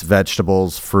 rice,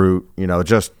 vegetables, fruit. You know,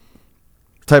 just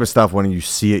type of stuff. When you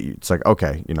see it, it's like,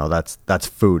 okay, you know, that's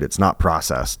food. It's not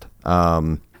processed.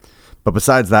 But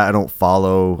besides that, I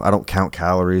don't count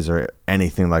calories or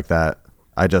anything like that.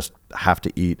 I just have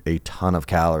to eat a ton of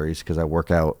calories because I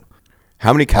work out.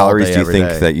 How many calories day, do you every think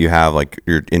day. that you have, like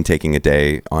you're intaking a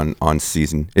day on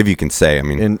season? If you can say, I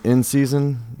mean, In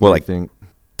season, Well, what like- do you think?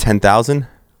 10,000?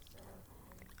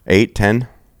 8, 10?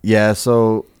 Yeah,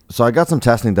 so I got some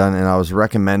testing done, and I was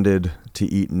recommended to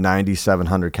eat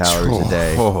 9,700 calories a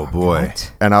day. Oh boy.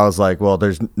 And I was like, well,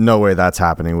 there's no way that's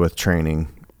happening with training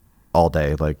all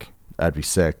day. Like, I'd be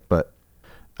sick. But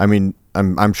I mean,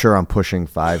 I'm sure I'm pushing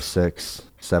 5, 6,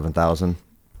 7,000.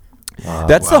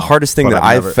 That's the hardest thing But that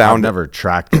I've found. never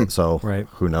tracked it, so Right.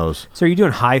 who knows? So are you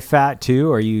doing high fat too?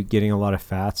 Or are you getting a lot of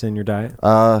fats in your diet?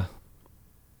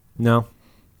 No.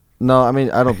 No, I mean,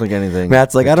 I don't think anything.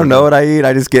 Matt's like, I don't know what I eat.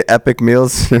 I just get epic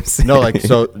meals. No, like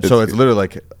so it's literally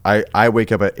like I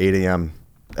wake up at 8 a.m.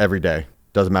 every day.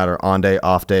 Doesn't matter, on day,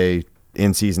 off day,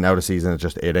 in season, out of season. It's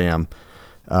just 8 a.m.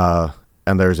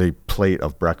 And there's a plate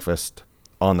of breakfast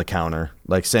on the counter.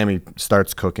 Like Sammy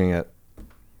starts cooking it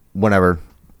whenever,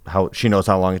 how she knows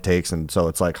how long it takes, and so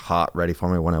it's like hot, ready for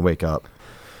me when I wake up.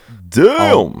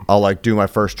 Damn. I'll like do my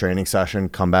first training session,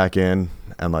 come back in,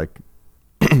 and like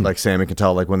like Sammy can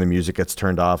tell, like when the music gets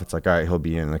turned off, it's like, all right, he'll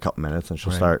be in a couple minutes, and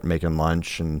she'll start making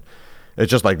lunch, and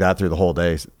it's just like that through the whole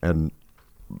day. And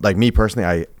like me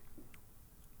personally,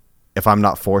 if I'm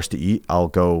not forced to eat, I'll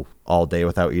go all day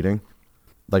without eating.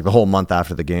 Like the whole month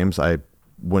after the games, I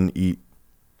wouldn't eat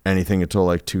anything until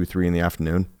like 2, 3 in the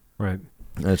afternoon. Right.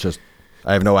 And it's just,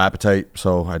 I have no appetite,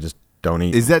 so I just don't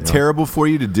eat. Is that you know? terrible for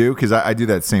you to do? Because I do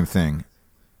that same thing.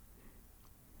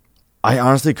 I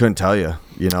honestly couldn't tell you.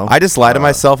 You know, I just lie to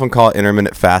myself and call it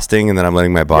intermittent fasting, and then I'm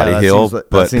letting my body heal.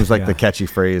 That seems like the catchy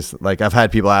phrase. Like I've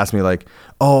had people ask me, like,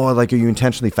 "Oh, like are you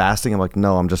intentionally fasting?" I'm like,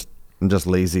 "No, I'm just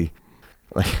lazy."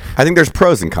 Like, I think there's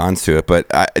pros and cons to it, but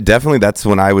definitely that's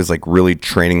when I was like really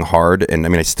training hard, and I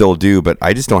mean I still do, but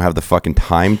I just don't have the fucking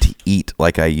time to eat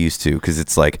like I used to, because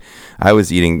it's like I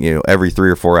was eating every 3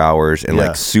 or 4 hours and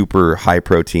like super high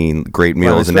protein great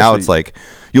meals, and now it's like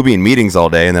you'll be in meetings all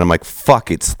day, and then I'm like, fuck,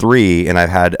 it's 3 and I've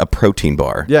had a protein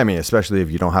bar. Yeah, I mean, especially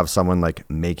if you don't have someone like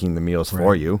making the meals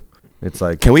for you, it's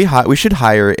like, can we should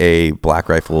hire a Black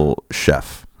Rifle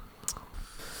chef.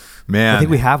 Man, I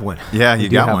think we have one. Yeah, you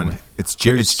got one. It's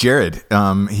Jared.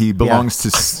 He belongs to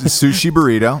Sushi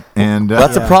Burrito, and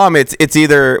that's the problem. It's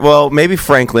either maybe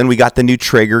Franklin. We got the new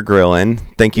Traeger grill in.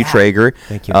 Thank you, Traeger.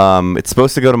 Thank you. It's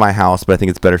supposed to go to my house, but I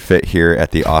think it's better fit here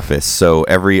at the office. So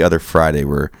every other Friday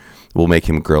we'll make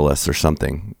him grill us or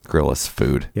something. Grill us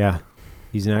food. Yeah,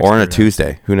 he's an or on a expert.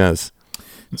 Tuesday. Who knows?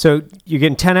 So you're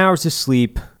getting 10 hours of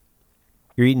sleep.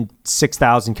 You're eating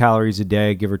 6,000 calories a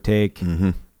day, give or take. Mm-hmm.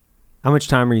 How much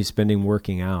time are you spending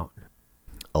working out?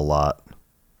 a lot.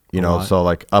 So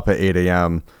like up at 8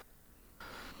 a.m.,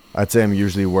 I'd say I'm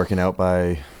usually working out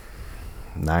by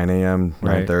 9 a.m.,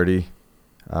 9:30.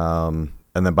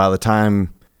 And then by the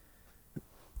time,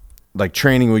 like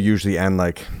training will usually end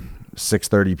like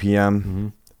 6:30 p.m. Mm-hmm.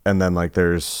 And then like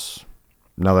there's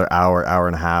another hour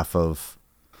and a half of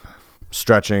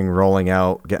stretching, rolling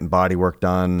out, getting body work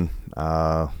done,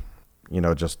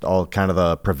 just all kind of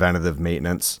the preventative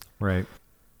maintenance. Right.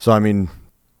 So, I mean,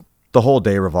 the whole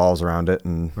day revolves around it.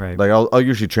 And like I'll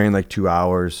usually train like 2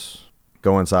 hours,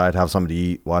 go inside, have something to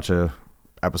eat, watch a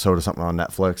episode of something on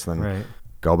Netflix, then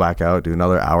go back out, do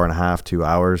another hour and a half, 2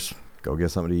 hours, go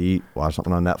get something to eat, watch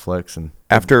something on Netflix. And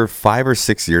after 5 or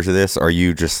 6 years of this, are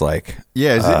you just like,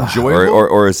 is it enjoyable?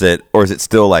 Or is it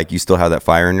still like you still have that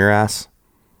fire in your ass?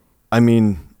 I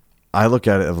mean, I look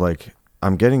at it of like,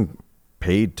 I'm getting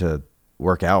paid to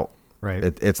work out. Right.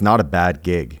 It's not a bad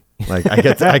gig. Like I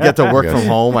get to work from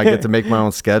home. I get to make my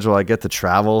own schedule. I get to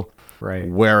travel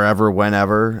wherever,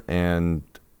 whenever. And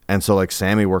so like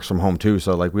Sammy works from home too.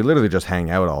 So like we literally just hang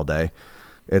out all day.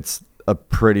 It's a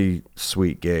pretty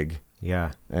sweet gig.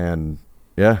 Yeah. And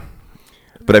yeah.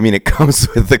 But I mean, it comes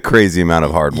with a crazy amount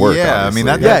of hard work. Yeah. Obviously.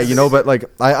 I mean, but like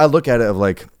I look at it of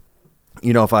like,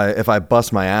 if I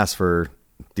bust my ass for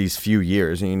these few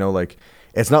years, and like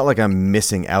it's not like I'm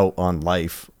missing out on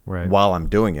life while I'm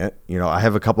doing it. I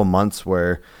have a couple months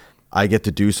where I get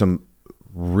to do some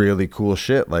really cool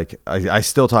shit. Like I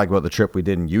still talk about the trip we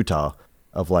did in Utah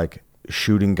of like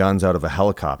shooting guns out of a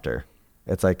helicopter.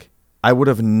 It's like I would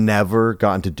have never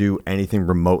gotten to do anything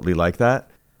remotely like that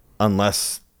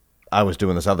unless I was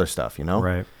doing this other stuff,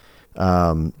 Right.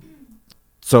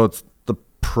 So it's the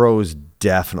pros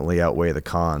definitely outweigh the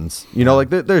cons.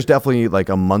 Like there's definitely like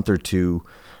a month or two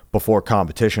before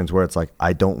competitions where it's like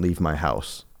I don't leave my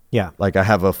house. Yeah. Like I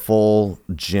have a full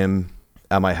gym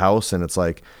at my house, and it's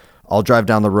like I'll drive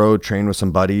down the road, train with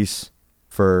some buddies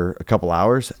for a couple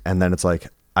hours, and then it's like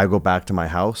I go back to my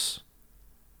house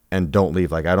and don't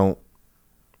leave. Like I don't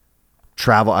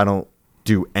travel, I don't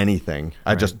do anything.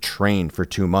 I just train for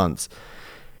 2 months.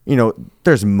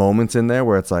 There's moments in there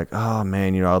where it's like, oh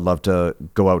man, I'd love to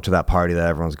go out to that party that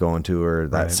everyone's going to, or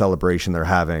that celebration they're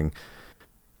having.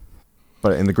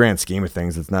 But in the grand scheme of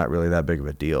things, it's not really that big of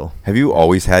a deal. Have you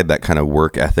always had that kind of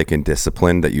work ethic and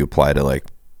discipline that you apply to like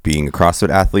being a CrossFit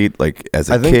athlete, like as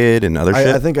a kid and other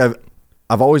shit? I think I've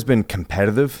always been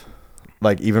competitive,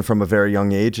 like even from a very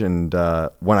young age. And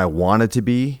when I wanted to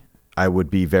be, I would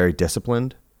be very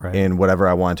disciplined in whatever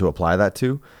I wanted to apply that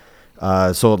to.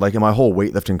 So like in my whole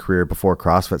weightlifting career before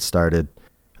CrossFit started,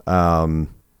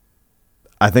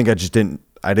 I think I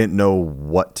didn't know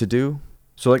what to do.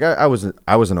 So like I was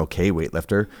an okay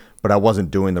weightlifter, but I wasn't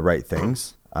doing the right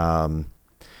things. But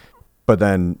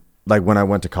then like when I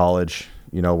went to college,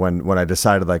 when I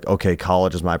decided like, okay,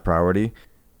 college is my priority,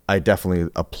 I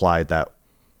definitely applied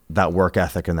that work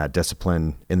ethic and that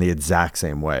discipline in the exact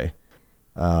same way.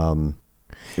 So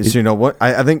what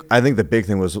I think the big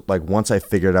thing was like once I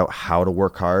figured out how to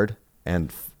work hard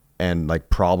and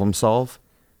like problem solve,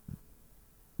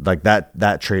 like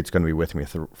that trait's going to be with me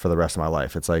for the rest of my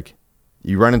life. It's like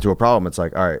you run into a problem, it's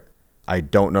like, all right, I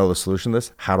don't know the solution to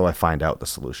this. How do I find out the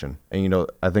solution? And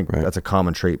I think that's a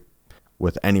common trait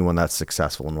with anyone that's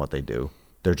successful in what they do.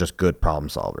 They're just good problem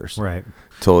solvers. Right.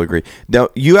 Totally agree. Now,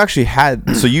 you actually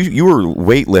had, so you were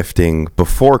weightlifting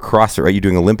before CrossFit, right? You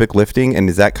doing Olympic lifting, and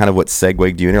is that kind of what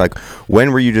segued you in? You're like,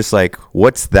 when were you just like,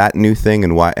 what's that new thing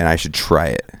and why, and I should try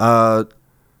it?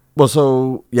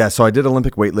 So I did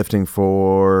Olympic weightlifting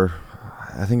for,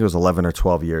 I think it was 11 or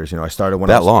 12 years. You know, I started when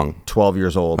That I was long? 12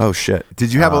 years old. Oh shit.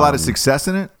 Did you have a lot of success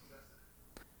in it?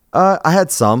 I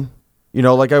had some. You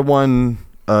know, like I won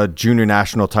a junior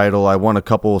national title. I won a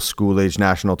couple school age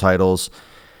national titles.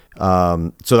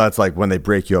 So that's like when they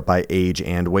break you up by age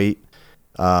and weight.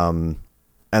 And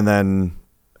then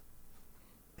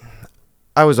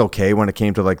I was okay when it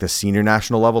came to like the senior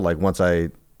national level. Like once I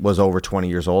was over 20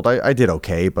 years old, I did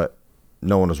okay, but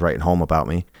no one was writing home about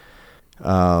me.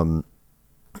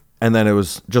 And then it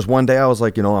was just one day I was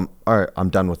like, you know, I'm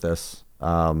done with this. You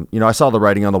know, I saw the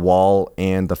writing on the wall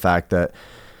and the fact that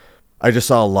I just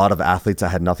saw a lot of athletes that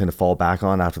had nothing to fall back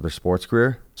on after their sports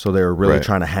career. So they were really Right.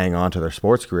 trying to hang on to their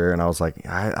sports career. And I was like,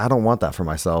 I don't want that for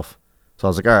myself. So I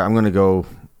was like, all right, I'm going to go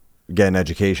get an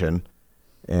education.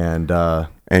 And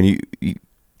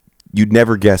you'd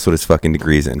never guess what his fucking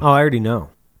degree's in. Oh, I already know.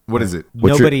 What is it?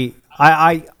 Nobody.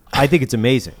 I think it's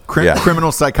amazing. Yeah.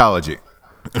 Criminal psychology.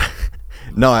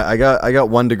 no, I got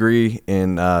one degree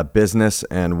in business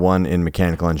and one in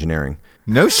mechanical engineering.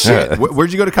 No shit.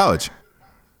 Where'd you go to college?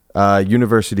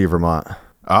 University of Vermont.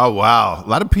 Oh wow, a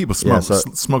lot of people smoke Yeah,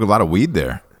 smoke a lot of weed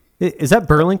there. Is that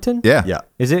Burlington? Yeah, Yeah.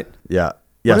 Is it? Yeah.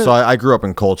 What So I grew up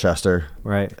in Colchester.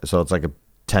 Right. So it's like a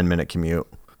 10-minute commute.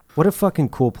 What a fucking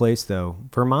cool place, though.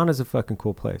 Vermont is a fucking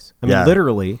cool place. I mean, Yeah.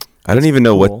 literally. I don't even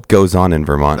know cool. what goes on in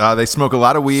Vermont. They smoke a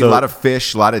lot of weed, a lot of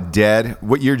fish, a lot of dead.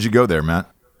 What year did you go there, Matt?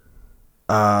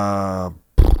 I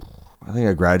think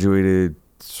I graduated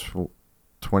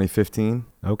 2015.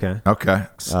 Okay. Okay.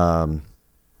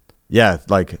 Yeah,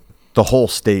 like the whole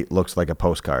state looks like a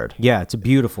postcard. Yeah, it's a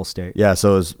beautiful state. Yeah,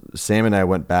 so as Sam and I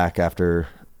went back after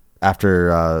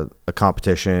a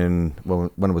competition.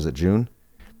 When was it? June.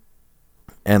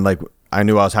 And like I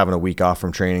knew I was having a week off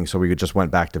from training, so we just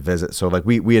went back to visit. So like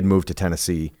we had moved to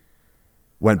Tennessee,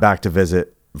 went back to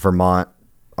visit Vermont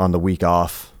on the week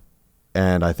off,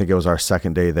 and I think it was our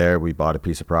second day there. We bought a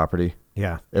piece of property.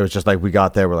 Yeah. It was just like we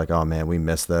got there, we're like, oh man, we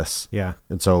missed this. Yeah.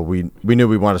 And so we knew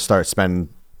we wanted to start spending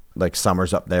like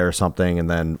summers up there or something, and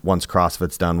then once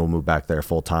CrossFit's done, we'll move back there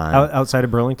full time. Outside of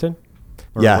Burlington?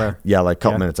 Or Yeah, where? yeah, like a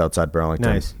couple Yeah. minutes outside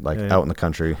Burlington, Nice. like Yeah, yeah. out in the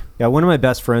country. Yeah, one of my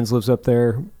best friends lives up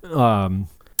there.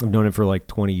 I've known him for like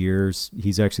 20 years.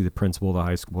 He's actually the principal of the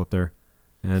high school up there.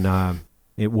 And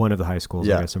one of the high schools,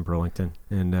 Yeah. I guess, in Burlington.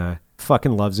 And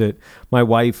fucking loves it. My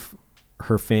wife,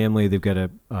 her family, they've got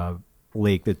a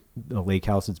lake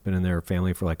house that's been in their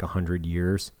family for like 100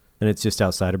 years. And it's just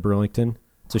outside of Burlington.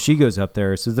 So she goes up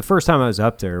there. So the first time I was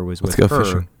up there was with Let's go her.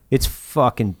 fishing. It's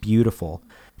fucking beautiful.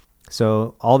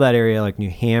 So all that area, like New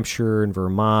Hampshire and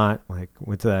Vermont, like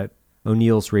went to that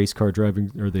O'Neill's race car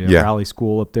driving or the Yeah. rally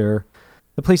school up there.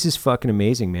 The place is fucking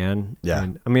amazing, man. Yeah.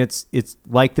 And, I mean, it's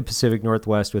like the Pacific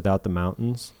Northwest without the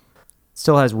mountains. It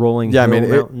still has rolling Yeah, I hill mean,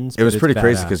 mountains. it was but pretty it's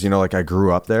crazy badass. because, you know, like I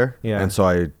grew up there. Yeah. And so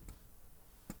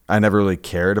I never really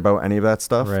cared about any of that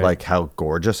stuff, Right. like how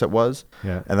gorgeous it was.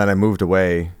 Yeah. And then I moved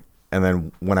away. And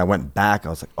then when I went back, I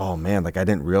was like, oh man, like I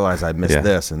didn't realize I missed Yeah.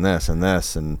 this and this and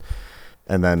this. And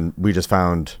then we just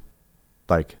found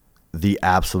like the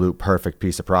absolute perfect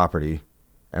piece of property.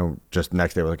 And just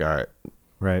next day we're like, all right,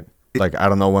 Right. like I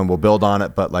don't know when we'll build on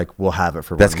it, but like we'll have it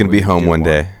for That's when going to be we home do one want.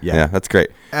 day. Yeah, that's great.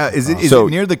 Is it So-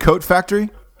 near the coat factory?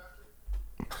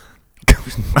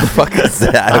 Fuck is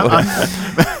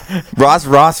that?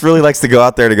 Ross really likes to go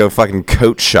out there to go fucking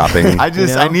coat shopping. I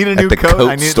need a new the coat. coat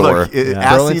I need store. look, Burlington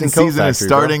ass eating Coat season is Factory,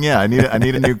 bro. starting. Yeah, I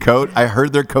need a new coat. I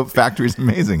heard their coat factory is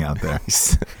amazing out there.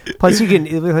 Plus you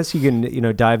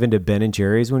can dive into Ben and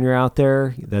Jerry's when you're out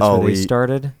there. That's where they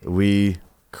started. We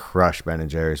crush Ben and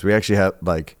Jerry's. We actually have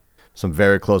like some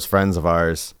very close friends of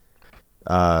ours.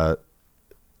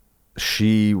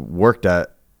 She worked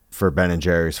for Ben and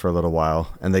Jerry's for a little while,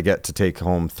 and they get to take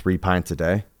home 3 pints a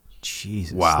day.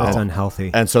 Jesus, Wow. that's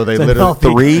unhealthy. And so they That's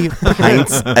literally unhealthy. 3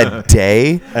 pints a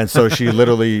day? and so she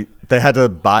literally they had to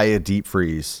buy a deep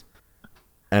freeze,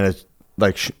 and it's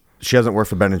like she hasn't worked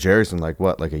for Ben and Jerry's in like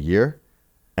a year,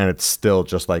 and it's still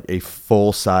just like a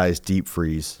full size deep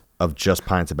freeze of just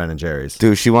pints of Ben and Jerry's.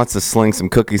 Dude, she wants to sling some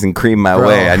cookies and cream my Bro.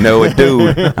 way. I know it,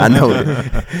 dude. I know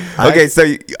it. Okay,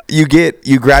 so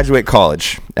you graduate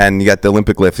college and you got the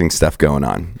Olympic lifting stuff going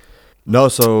on. No,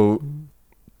 so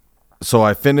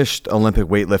I finished Olympic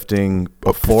weightlifting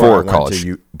Before college.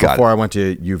 Got before it. I went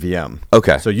to UVM.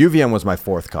 Okay. So UVM was my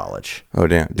fourth college, Oh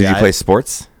damn. Did Yeah, you play I-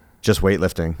 sports? just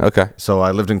weightlifting. Okay. So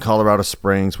I lived in Colorado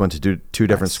Springs, went to do 2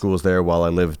 different schools there while I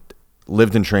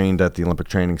lived and trained at the Olympic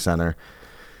Training Center.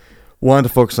 Wanted to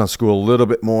focus on school a little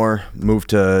bit more,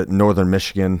 moved to Northern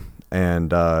Michigan,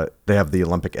 and they have the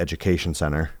Olympic Education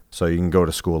Center. So you can go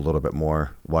to school a little bit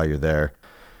more while you're there.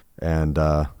 And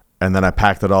then I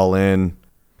packed it all in,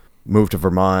 moved to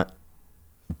Vermont,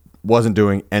 wasn't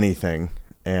doing anything,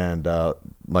 and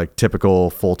like typical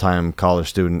full-time college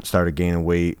student, started gaining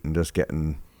weight and just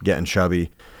getting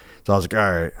chubby. So I was like,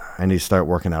 all right, I need to start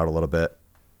working out a little bit.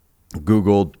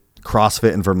 Googled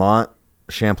CrossFit in Vermont.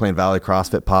 Champlain Valley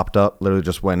CrossFit popped up. Literally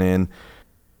just went in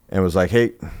and was like,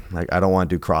 hey, like, I don't want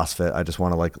to do CrossFit. I just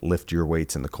want to like lift your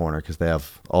weights in the corner because they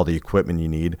have all the equipment you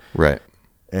need. Right.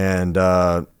 And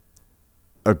a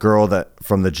girl that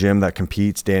from the gym that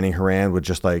competes, Danny Horan, would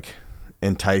just like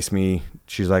entice me.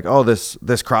 She's like, oh, this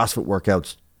CrossFit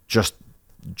workout's just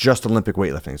Olympic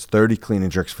weightlifting. It's 30 clean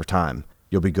and jerks for time.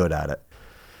 You'll be good at it.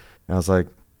 And I was like,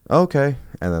 okay.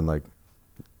 And then like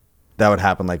that would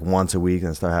happen like once a week,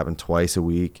 and it started happening twice a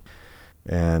week.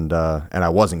 And I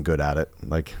wasn't good at it.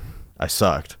 Like, I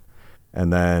sucked.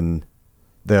 And then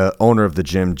the owner of the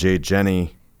gym, Jade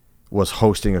Jenny, was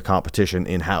hosting a competition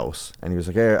in-house. And he was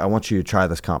like, hey, I want you to try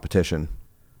this competition.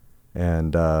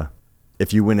 And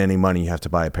if you win any money, you have to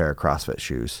buy a pair of CrossFit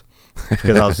shoes.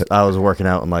 Because I was working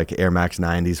out in like Air Max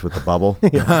 90s with the bubble.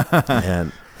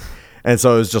 And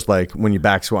so it was just like when you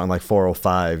back squat in like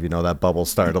 405, you know, that bubble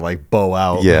started to like bow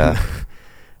out. Yeah.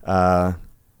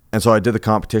 And so I did the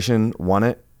competition, won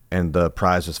it, and the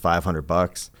prize was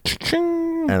 $500.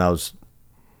 And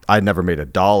I'd never made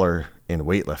 $1 in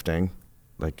weightlifting.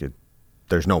 Like,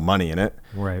 there's no money in it.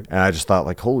 Right. And I just thought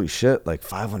like, holy shit, like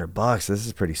 $500, this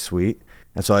is pretty sweet.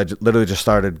 And so I literally just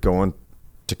started going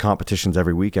to competitions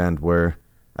every weekend where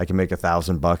I can make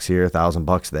 $1,000 here,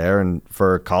 $1,000 there. And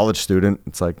for a college student,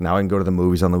 it's like, now I can go to the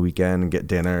movies on the weekend and get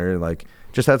dinner, like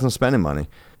just had some spending money.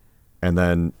 And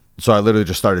then, so I literally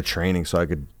just started training so I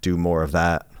could do more of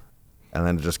that. And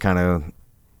then it just kind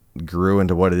of grew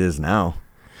into what it is now.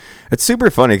 It's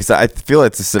super funny because I feel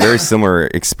it's a very similar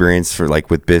experience for like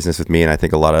with business with me, and I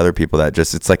think a lot of other people that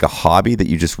just it's like a hobby that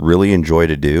you just really enjoy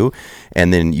to do,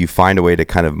 and then you find a way to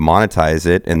kind of monetize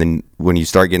it, and then when you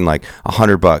start getting like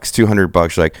 $100,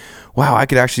 $200, you're like, wow, I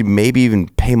could actually maybe even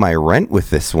pay my rent with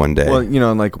this one day. Well, you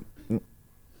know, and like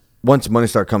once money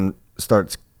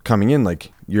starts coming in,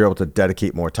 like you're able to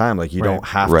dedicate more time. Like you don't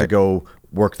have to go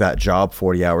work that job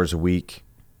 40 hours a week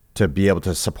to be able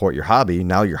to support your hobby.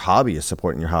 Now your hobby is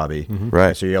supporting your hobby. Mm-hmm.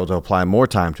 Right. So you're able to apply more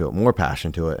time to it, more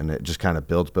passion to it, and it just kind of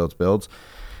builds.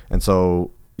 And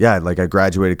so, yeah, like I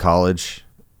graduated college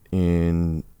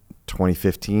in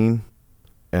 2015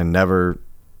 and never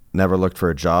looked for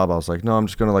a job. I was like, no, I'm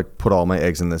just going to like put all my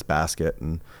eggs in this basket.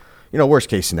 And, you know, worst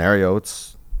case scenario,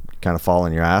 it's kind of fall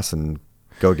on your ass and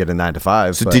go get a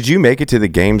 9-to-5. So did you make it to the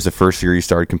games the first year you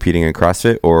started competing in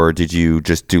CrossFit, or did you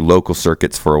just do local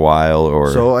circuits for a while?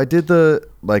 Or so I did the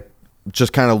like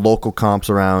just kind of local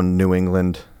comps around New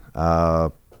England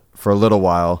for a little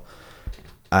while.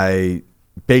 I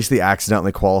basically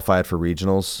accidentally qualified for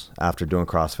regionals after doing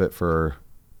CrossFit for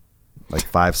like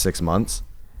 5-6 months,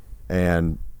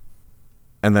 and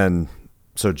then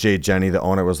so Jade Jenny, the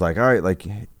owner, was like, all right, like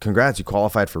congrats, you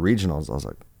qualified for regionals. I was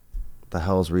like, the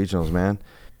hell is regionals, man?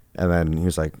 And then he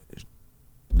was like,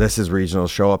 this is regionals,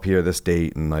 show up here this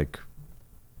date and like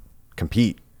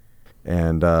compete.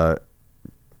 And got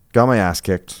my ass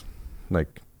kicked,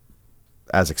 like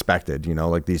as expected, you know,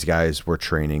 like these guys were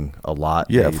training a lot.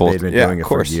 Yeah, they'd been doing it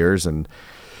for years. And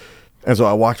so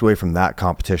I walked away from that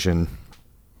competition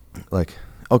like,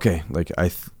 okay, like I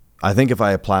think if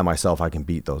I apply myself, I can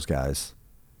beat those guys.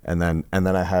 And then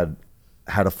I had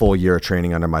a full year of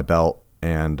training under my belt,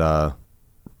 and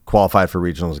qualified for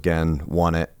regionals again,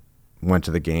 won it, went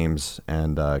to the games,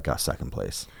 and got second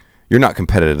place. You're not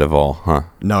competitive at all, huh?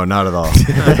 No, not at all.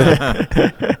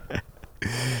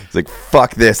 It's like,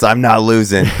 fuck this, I'm not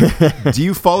losing. Do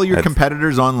you follow your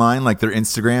competitors online, like their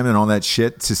Instagram and all that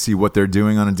shit, to see what they're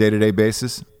doing on a day-to-day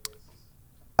basis?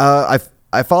 I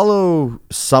follow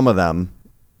some of them,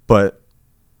 but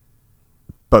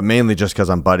mainly just because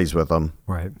I'm buddies with them.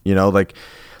 Right. You know, like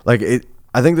it.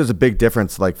 I think there's a big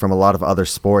difference, like from a lot of other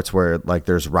sports where like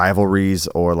there's rivalries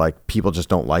or like people just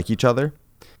don't like each other.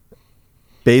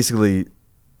 Basically,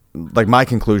 like my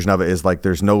conclusion of it is like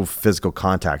there's no physical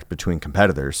contact between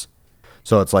competitors.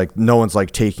 So it's like no one's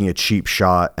like taking a cheap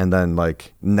shot and then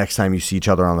like next time you see each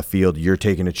other on the field, you're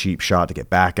taking a cheap shot to get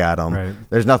back at them. Right.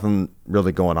 There's nothing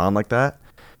really going on like that.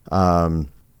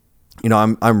 You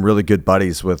know, I'm really good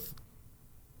buddies with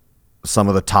some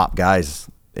of the top guys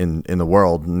in the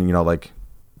world, and you know, like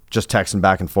just texting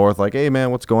back and forth like, hey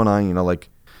man, what's going on? You know, like,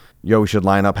 yo, we should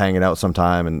line up hanging out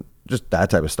sometime, and just that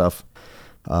type of stuff.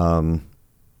 I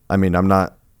mean,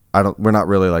 we're not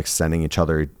really like sending each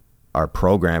other our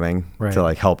programming to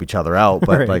like help each other out,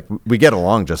 but like we get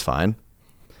along just fine.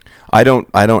 I don't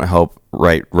help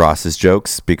write Ross's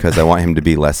jokes because I want him to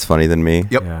be less funny than me.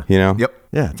 Yep. Yeah. You know? Yep.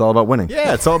 Yeah, it's all about winning.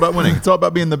 Yeah, it's all about winning. It's all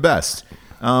about being the best.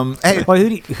 Hey, Well,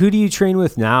 who do you train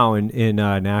with now in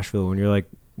Nashville? When you're like,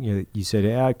 you said,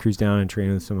 I cruise down and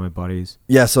train with some of my buddies.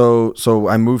 Yeah, so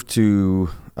I moved to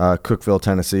Cookeville,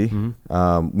 Tennessee.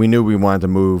 Mm-hmm. We knew we wanted to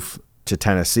move to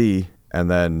Tennessee, and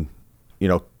then,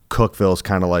 Cookeville's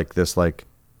kind of like this like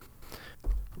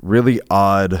really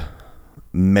odd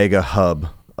mega hub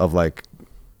of like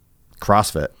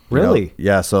CrossFit. Really?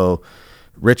 Yeah. So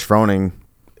Rich Froning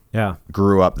Yeah.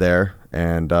 grew up there,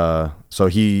 and so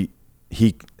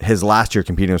his last year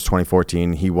competing was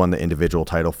 2014. He won the individual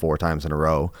title 4 times in a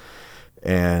row,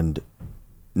 and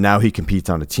now he competes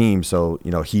on a team. So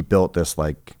he built this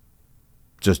like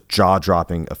just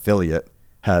jaw-dropping affiliate,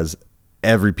 has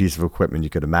every piece of equipment you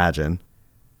could imagine,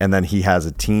 and then he has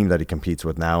a team that he competes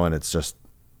with now, and it's just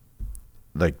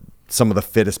like some of the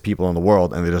fittest people in the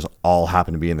world, and they just all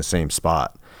happen to be in the same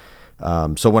spot.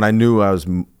 So when I knew I was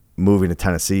moving to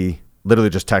Tennessee, literally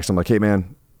just texted him like, hey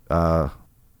man, I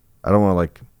don't want to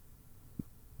like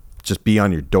just be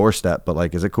on your doorstep, but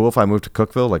like, is it cool if I move to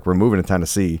Cookeville? Like, we're moving to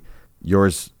Tennessee.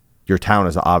 Your town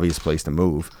is an obvious place to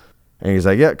move. And he's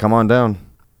like, yeah, come on down.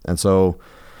 And so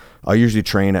I'll usually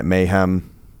train at Mayhem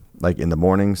like in the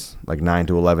mornings, like 9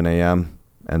 to 11 a.m.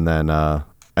 And then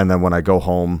when I go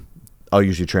home, I'll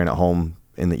usually train at home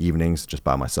in the evenings just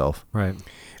by myself. Right.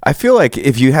 I feel like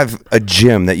if you have a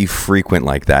gym that you frequent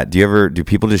like that, do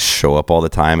people just show up all the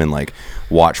time and like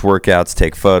watch workouts,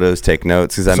 take photos, take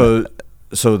notes? So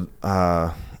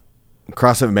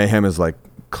CrossFit Mayhem is like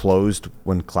closed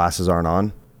when classes aren't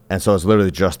on. And so it's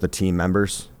literally just the team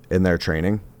members in their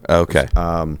training. Okay.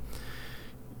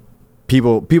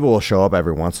 People will show up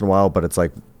every once in a while, but it's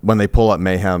like when they pull up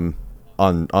Mayhem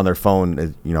on their phone,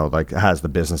 it has the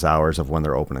business hours of when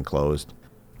they're open and closed.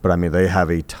 But I mean, they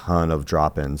have a ton of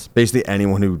drop-ins. Basically,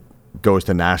 anyone who goes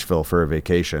to Nashville for a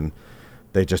vacation,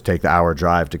 they just take the hour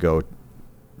drive to go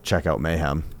check out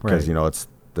Mayhem because it's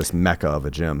this mecca of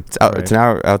a gym. It's an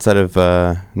hour outside of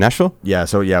Nashville? Yeah,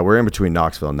 so we're in between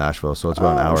Knoxville and Nashville, so it's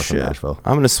about an hour from Nashville.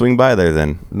 I'm going to swing by there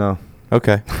then. No.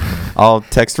 Okay. I'll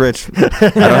text Rich. Can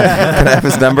I have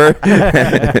his number?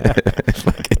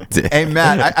 Hey,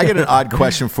 Matt, I got an odd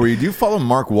question for you. Do you follow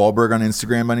Mark Wahlberg on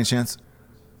Instagram by any chance?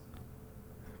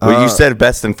 Well, you said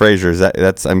best in Fraser.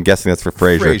 I'm guessing that's for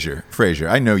Fraser. Fraser.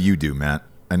 I know you do, Matt.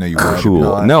 I know you worship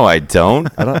Cool. him. No, I don't.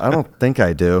 I don't think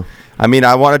I do. I mean,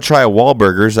 I want to try a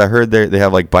Wahlburgers. I heard they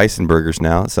have like bison burgers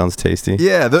now. It sounds tasty.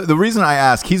 Yeah, the reason I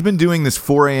ask, he's been doing this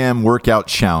 4 a.m. workout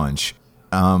challenge.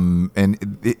 And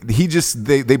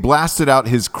they blasted out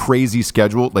his crazy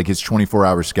schedule, like his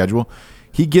 24-hour schedule.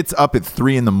 He gets up at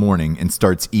 3 a.m. and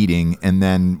starts eating, and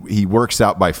then he works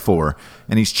out by 4.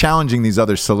 And he's challenging these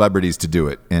other celebrities to do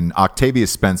it. And Octavia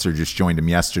Spencer just joined him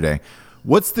yesterday.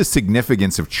 What's the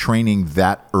significance of training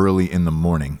that early in the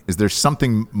morning? Is there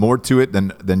something more to it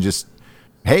than just,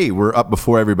 hey, we're up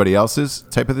before everybody else is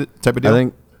type of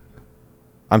deal?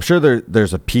 I'm sure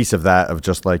there's a piece of that of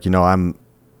just like, I'm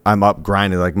up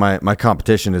grinding. Like my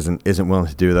competition isn't willing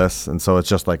to do this, and so it's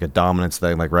just like a dominance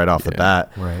thing, like right off the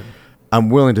bat. Right. I'm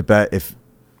willing to bet if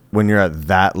when you're at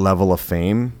that level of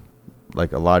fame,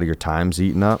 like a lot of your time's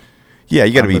eaten up. Yeah,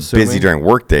 you got to be busy during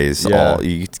work days. Yeah.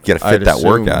 You got to fit that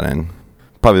workout in.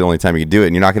 Probably the only time you can do it,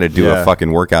 and you're not going to do a fucking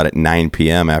workout at 9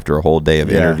 p.m. after a whole day of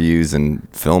interviews and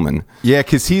filming. Yeah,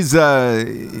 because he's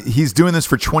doing this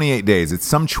for 28 days. It's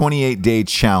some 28-day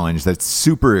challenge that's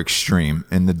super extreme,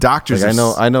 and the doctors. Like,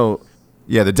 I know.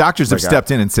 Yeah, the doctors have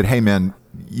stepped in and said, "Hey, man,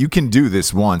 you can do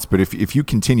this once, but if you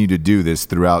continue to do this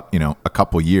throughout, a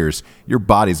couple years, your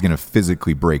body's going to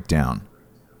physically break down."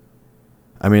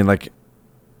 I mean, like,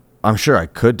 I'm sure I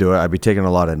could do it. I'd be taking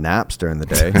a lot of naps during the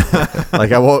day.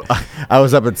 Like I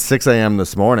was up at 6 a.m.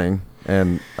 this morning,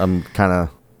 and I'm kind of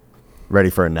ready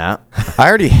for a nap. I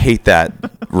already hate that,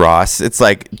 Ross. It's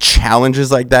like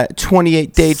challenges like that.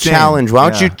 28-day challenge. Why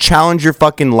don't you challenge your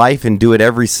fucking life and do it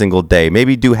every single day?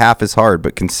 Maybe do half as hard,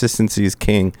 but consistency is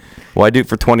king. Why do it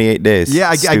for 28 days? Yeah,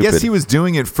 I guess he was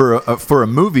doing it for a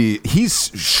movie.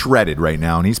 He's shredded right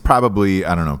now, and he's probably,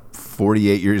 I don't know,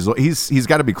 48 years old. He's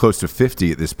got to be close to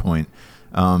 50 at this point.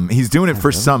 He's doing it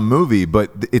for some movie, but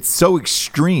it's so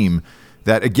extreme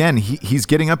that, again, he's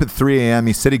getting up at 3 a.m.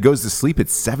 He said he goes to sleep at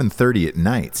 7:30 at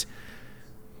night.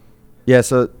 Yeah,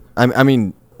 so, I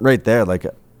mean, right there, like,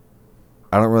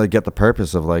 I don't really get the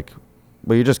purpose of, like,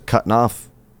 well, you're just cutting off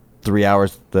 3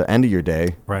 hours at the end of your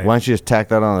day. Right. Why don't you just tack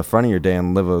that on the front of your day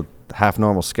and live a half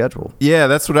normal schedule? Yeah,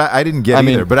 that's what I didn't get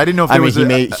either, but I didn't know if there was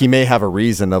he may have a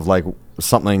reason of, like,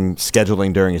 something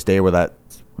scheduling during his day where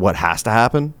that's what has to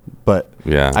happen. But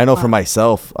yeah, I know for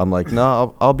myself, I'm like,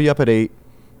 no, I'll be up at 8.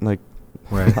 Like,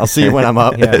 right. I'll see you when I'm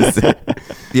up. Yeah.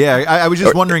 Yeah, I was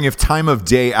just wondering if time of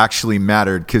day actually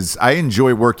mattered, because I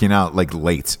enjoy working out like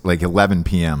late, like 11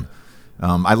 p.m.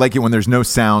 I like it when there's no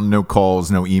sound, no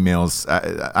calls, no emails.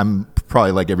 I'm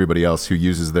probably like everybody else who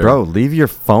uses their... Bro, leave your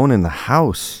phone in the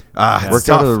house. Work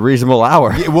out at a reasonable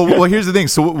hour. Yeah, well, here's the thing.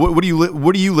 So what do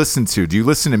you listen to? Do you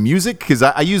listen to music? Because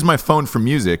I use my phone for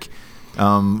music.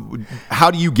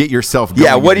 How do you get yourself going?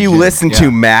 Yeah, what do you listen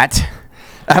to, Matt?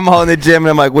 I'm all in the gym, and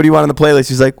I'm like, what do you want on the playlist?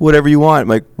 He's like, whatever you want. I'm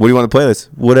like, what do you want on the playlist?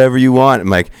 Whatever you want. I'm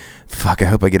like, fuck, I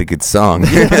hope I get a good song.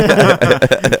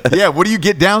 Yeah, what do you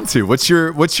get down to? What's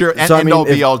your end-all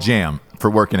be-all jam for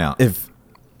working out? It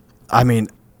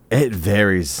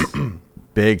varies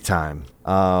big time.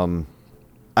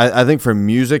 I think for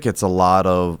music, it's a lot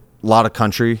of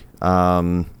country.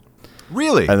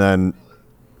 Really? And then,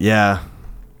 yeah.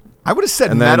 I would have said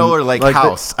And then, metal or like like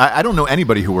house. I don't know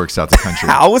anybody who works out the country.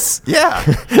 House? Yeah.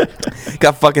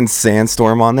 Got fucking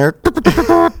Sandstorm on there.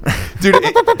 Dude,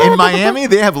 in Miami,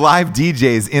 they have live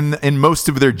DJs in most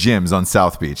of their gyms on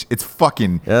South Beach. It's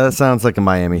fucking Yeah, that sounds like a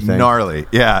Miami thing. gnarly.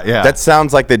 Yeah. That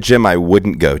sounds like the gym I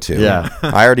wouldn't go to. Yeah.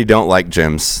 I already don't like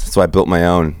gyms, so I built my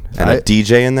own. And a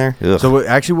DJ in there? Ugh. So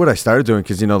what I started doing,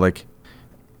 because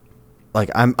like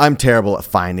I'm terrible at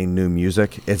finding new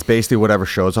music. It's basically whatever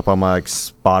shows up on my like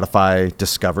Spotify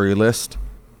discovery list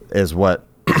is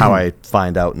how I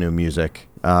find out new music.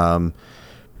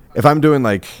 If I'm doing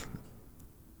like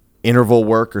interval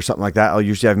work or something like that, I'll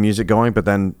usually have music going. But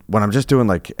then when I'm just doing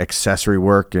like accessory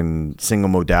work and single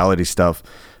modality stuff,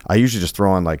 I usually just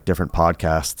throw on like different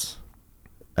podcasts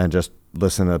and just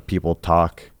listen to people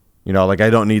talk. Like I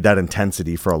don't need that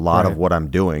intensity for a lot of what I'm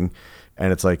doing.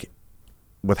 And it's like,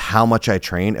 with how much I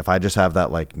train, if I just have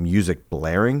that like music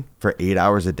blaring for 8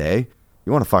 hours a day,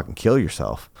 you want to fucking kill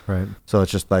yourself. Right. So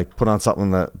it's just like put on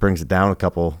something that brings it down a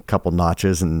couple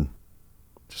notches and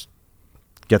just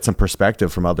get some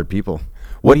perspective from other people.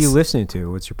 What are you listening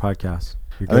to? What's your podcast?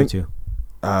 Your go-to?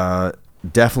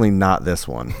 Definitely not this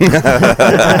one.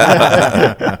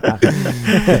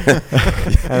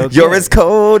 You're as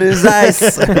cold as ice.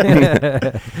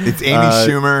 It's Amy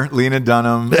Schumer, Lena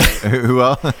Dunham. Who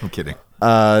else? I'm kidding.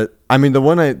 The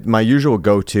one my usual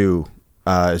go-to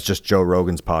is just Joe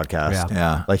Rogan's podcast.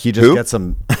 Yeah. Like he just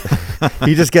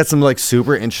gets some like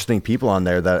super interesting people on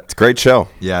there that It's a great show.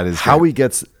 Yeah, it is. how great. he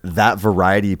gets that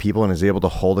variety of people and is able to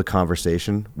hold a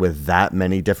conversation with that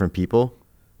many different people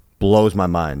blows my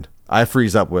mind. I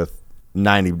freeze up with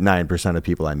 99% of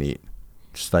people I meet.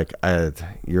 Just like,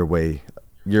 you're way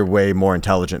more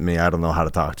intelligent than me. I don't know how to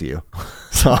talk to you.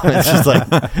 So it's just like,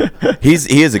 He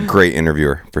is a great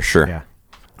interviewer for sure. Yeah.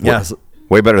 yeah.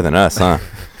 Way better than us, huh?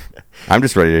 I'm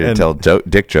just ready to tell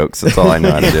dick jokes. That's all I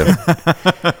know how to do.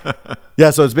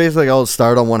 Yeah, so it's basically I'll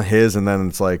start on one of his, and then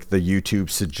it's like the YouTube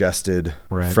suggested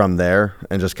from there,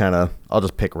 and just I'll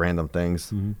just pick random things.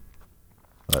 Mm-hmm.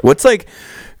 What's like,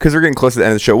 because we're getting close to the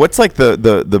end of the show, what's like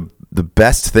the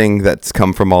best thing that's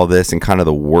come from all this and kind of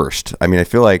the worst? I mean, I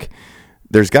feel like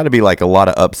there's got to be like a lot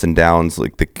of ups and downs,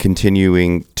 like the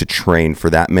continuing to train for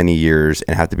that many years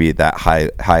and have to be at that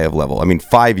high of level. I mean,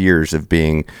 5 years of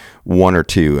being 1 or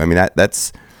 2. I mean,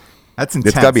 that's intense.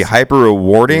 It's got to be hyper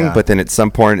rewarding, Yeah. but then at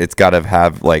some point it's got to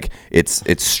have like its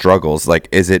struggles. Like,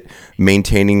 is it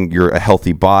maintaining a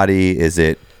healthy body? Is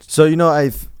it? So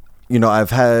I've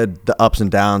had the ups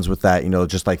and downs with that,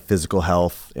 just like physical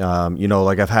health.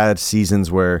 Like I've had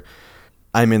seasons where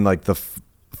I'm in like the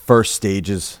first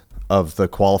stages of the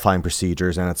qualifying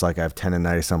procedures, and it's like I have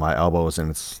tendonitis on my elbows, and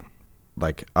it's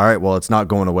like, all right, well, it's not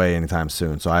going away anytime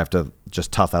soon, so I have to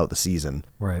just tough out the season.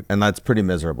 Right. And that's pretty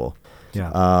miserable.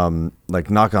 Yeah. Like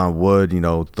knock on wood,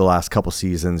 the last couple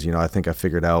seasons, I think I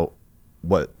figured out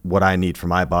what I need for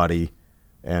my body.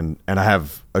 And I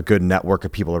have a good network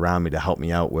of people around me to help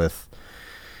me out with,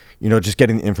 just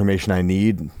getting the information I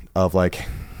need of like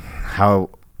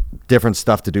how different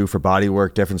stuff to do for body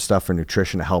work, different stuff for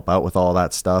nutrition to help out with all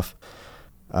that stuff.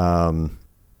 The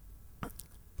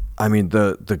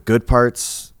good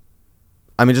parts,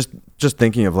 just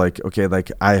thinking of like, okay,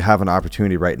 like I have an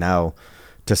opportunity right now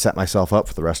to set myself up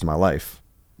for the rest of my life.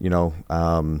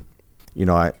 I'm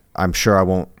sure I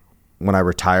won't, when I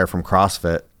retire from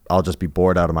CrossFit, I'll just be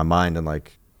bored out of my mind and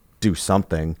like do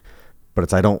something,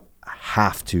 but I don't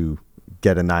have to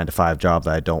get a 9-to-5 job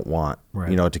that I don't want,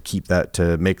 to keep that,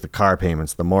 to make the car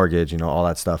payments, the mortgage, all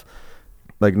that stuff.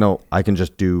 Like, no, I can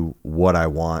just do what I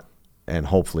want, and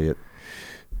hopefully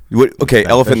Okay.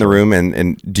 Elephant in the room.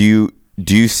 And do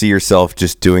you see yourself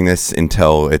just doing this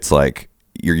until it's like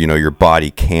your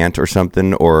body can't or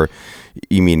something? Or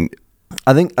you mean,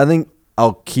 I think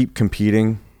I'll keep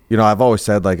competing. I've always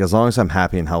said, like, as long as I'm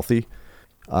happy and healthy,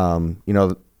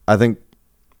 I think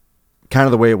kind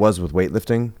of the way it was with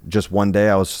weightlifting. Just one day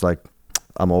I was just like,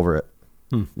 I'm over it.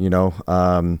 You know,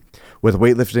 with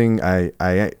weightlifting,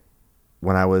 I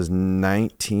when I was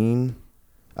 19,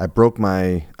 I broke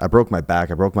my back.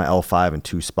 I broke my L5 in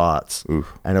 2 spots.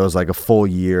 Oof. And it was like a full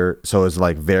year. So it was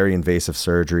like very invasive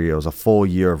surgery. It was a full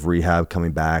year of rehab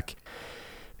coming back.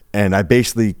 And I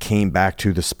basically came back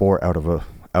to the sport out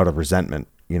of resentment.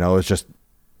 You know, it's just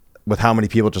with how many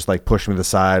people just like pushed me to the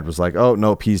side, was like, oh,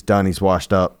 nope, he's done. He's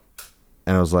washed up.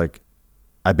 And I was like,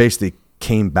 I basically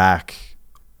came back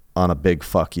on a big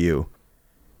fuck you.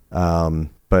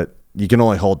 But you can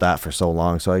only hold that for so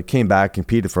long. So I came back,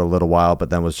 competed for a little while, but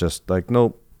then was just like,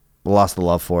 nope, lost the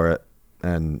love for it,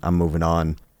 and I'm moving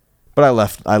on. But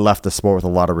I left the sport with a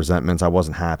lot of resentments. I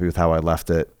wasn't happy with how I left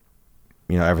it.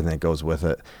 You know, everything that goes with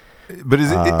it. But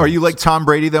are you like Tom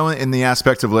Brady though, in the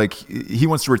aspect of like he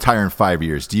wants to retire in 5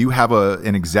 years? Do you have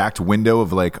an exact window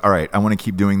of like, all right, I want to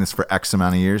keep doing this for X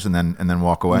amount of years and then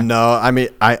walk away? No, I mean,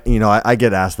 I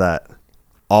get asked that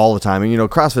all the time. And, you know,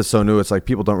 CrossFit's so new. It's like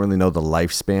people don't really know the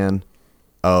lifespan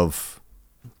of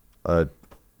a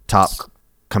top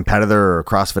competitor or a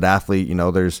CrossFit athlete. You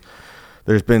know, there's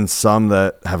been some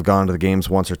that have gone to the games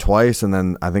once or twice. And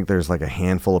then I think there's like a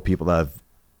handful of people that have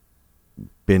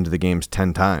been to the games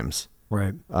 10 times.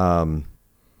 Right.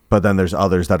 But then there's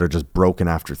others that are just broken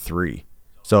after 3.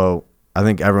 So I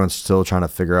think everyone's still trying to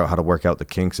figure out how to work out the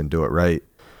kinks and do it right.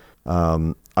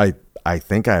 I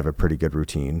think I have a pretty good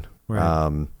routine.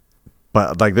 Right.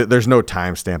 But like there's no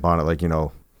time stamp on it. Like, you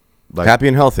know, like Happy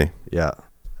and healthy. yeah.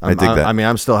 I dig that. I mean,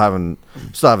 I'm still having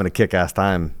a kick-ass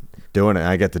time doing it.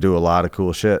 I get to do a lot of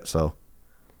cool shit. So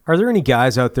Are there any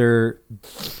guys out there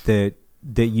that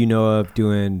you know of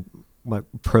doing like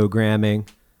programming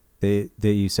that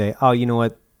you say, oh, you know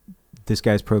what, this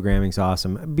guy's programming's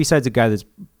awesome? Besides a guy that's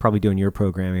probably doing your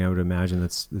programming, I would imagine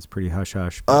that's pretty hush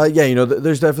hush. yeah, you know,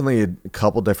 there's definitely a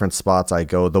couple different spots I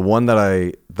go. The one that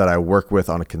I work with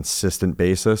on a consistent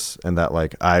basis, and that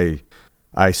like I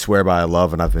swear by, I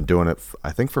love, and I've been doing it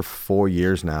I think for 4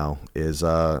 years now, is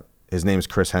his name's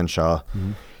Chris Henshaw.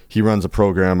 Mm-hmm. He runs a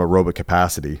program, Aerobic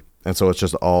Capacity, and so it's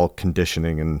just all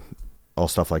conditioning and all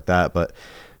stuff like that. But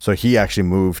so he actually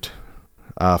moved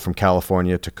from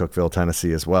California to Cookeville,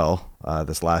 Tennessee as well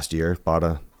this last year.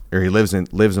 He lives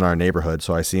in our neighborhood,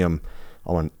 so I see him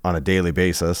on a daily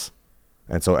basis.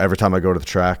 And so every time I go to the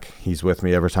track, he's with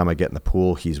me. Every time I get in the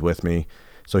pool, he's with me.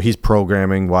 So he's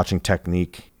programming, watching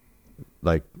technique,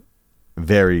 like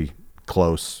very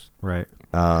close. Right.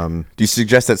 Do you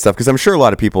suggest that stuff? Because I'm sure a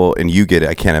lot of people, and you get it,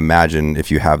 I can't imagine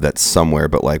if you have that somewhere,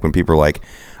 but like when people are like,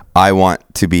 I want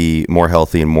to be more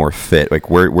healthy and more fit, like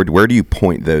where do you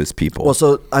point those people? Well,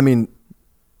 so, I mean,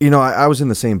 you know, I was in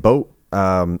the same boat.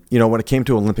 You know, when it came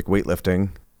to Olympic weightlifting,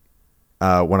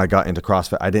 when I got into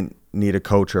CrossFit, I didn't need a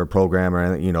coach or a program or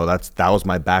anything. You know, that was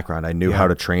my background. I knew how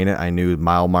to train it. I knew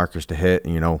mile markers to hit,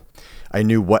 and, you know, I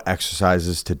knew what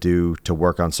exercises to do to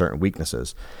work on certain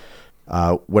weaknesses.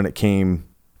 When it came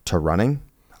to running,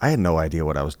 I had no idea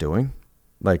what I was doing.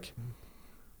 Like,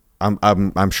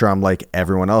 I'm sure I'm like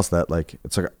everyone else that like,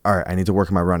 it's like, all right, I need to work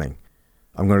on my running.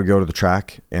 I'm going to go to the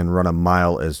track and run a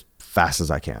mile as fast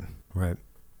as I can. Right.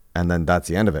 And then that's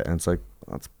the end of it. And it's like,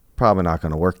 that's probably not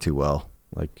going to work too well.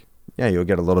 Like, yeah, you'll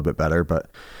get a little bit better, but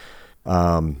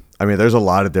I mean, there's a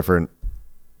lot of different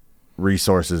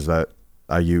resources that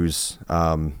I use.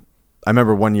 I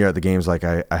remember one year at the games, like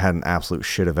I had an absolute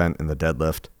shit event in the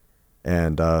deadlift.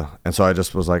 And so I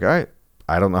just was like, all right,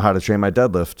 I don't know how to train my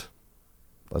deadlift.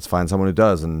 Let's find someone who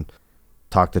does, and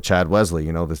talk to Chad Wesley.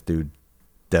 You know, this dude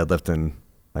deadlifting,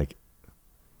 like,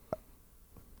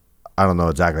 I don't know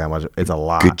exactly how much. It's a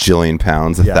lot. Gajillion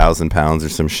pounds, 1,000 pounds or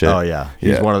some shit. Oh yeah.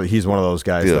 He's one of those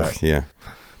guys that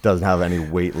doesn't have any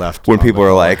weight left. When people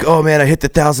are like, oh man, I hit the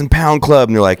 1,000-pound club,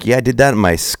 and they're like, yeah, I did that in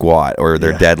my squat or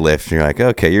their deadlift, and you're like,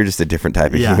 okay, you're just a different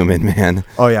type of human, man.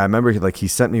 Oh yeah. I remember he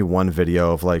sent me one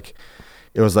video of like,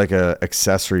 it was like a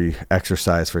accessory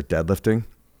exercise for deadlifting.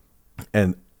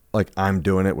 And like, I'm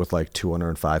doing it with like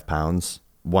 205 pounds.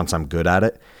 Once I'm good at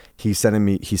it, he sent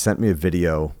me a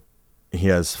video. He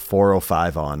has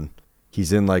 405 on.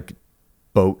 He's in like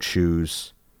boat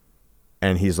shoes,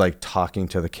 and he's like talking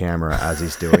to the camera as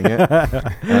he's doing it. And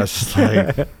I was just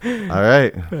like, all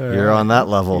right, you're on that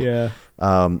level. Yeah.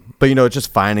 But you know,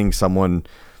 just finding someone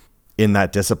in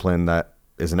that discipline that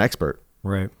is an expert.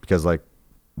 Right. Because like,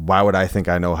 why would I think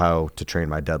I know how to train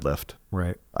my deadlift?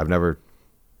 Right. I've never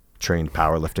trained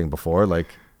powerlifting before. Like,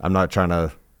 I'm not trying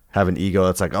to have an ego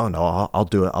that's like, oh no, I'll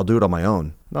do it. I'll do it on my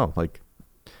own. No, like,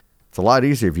 it's a lot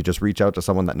easier if you just reach out to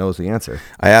someone that knows the answer.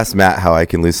 I asked Matt how I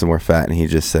can lose some more fat, and he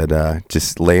just said,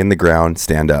 just lay in the ground,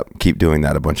 stand up, keep doing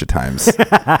that a bunch of times.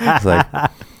 It's like,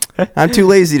 I'm too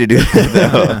lazy to do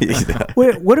that though.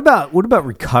 What about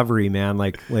recovery, man?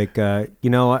 You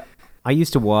know, I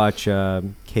used to watch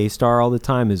K-Star all the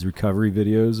time. His recovery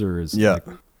videos, or is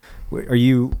are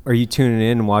you tuning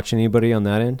in and watching anybody on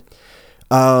that end?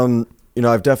 You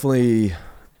know, I've definitely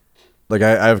I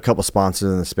have a couple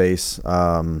sponsors in the space.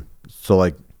 Have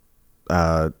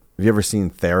you ever seen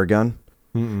Theragun?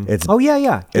 Mm-mm. It's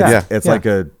It's like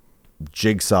a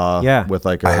jigsaw with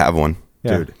like I have one.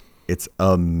 Dude, it's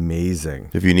amazing.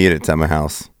 If you need it, it's at my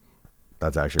house.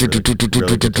 That's actually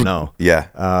really good to know. Yeah.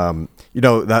 You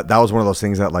know, that was one of those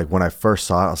things that like when I first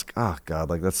saw it, I was like, oh God,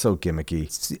 like that's so gimmicky.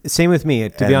 Same with me.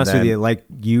 To be honest with you, like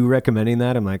you recommending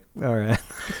that, I'm like, all right.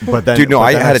 But then,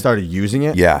 I started using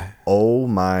it. Yeah. Oh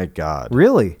my God.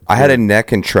 Really? I had a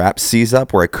neck and trap seize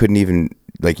up where I couldn't even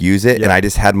like use it, and I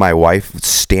just had my wife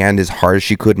stand as hard as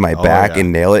she could in my back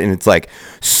and nail it, and it's like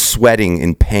sweating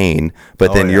in pain.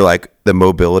 But then you're like, the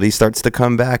mobility starts to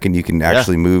come back, and you can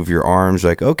actually move your arms.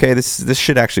 You're like, okay, this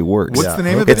shit actually works. What's the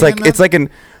name of it? It's like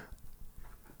an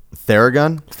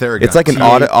Theragun. It's like an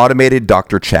automated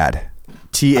Dr. Chad.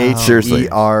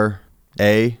 THERAGUN.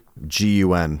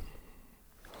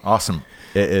 Awesome.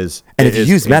 It is. And if you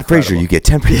use Matt Fraser, you get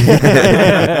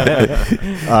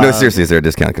 10%. No, seriously, is there a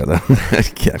discount code though?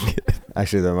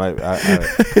 Actually, there might.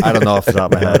 I don't know off the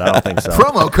top of my head. I don't think so.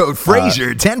 Promo code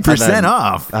Fraser, 10%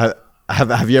 off.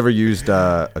 Have you ever used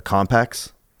a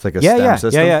Compax? It's like a stem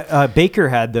system. Yeah. Baker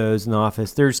had those in the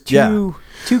office. There's two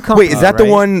Compax. Wait, is that the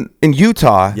one in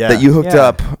Utah that you hooked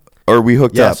up, or we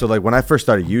hooked up? Yeah. So like when I first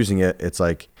started using it, it's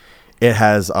like it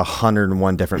has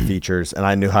 101 different features, and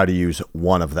I knew how to use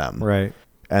one of them. Right.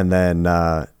 And then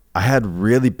I had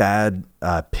really bad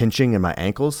pinching in my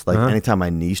ankles, like anytime my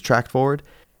knees tracked forward.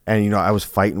 And, you know, I was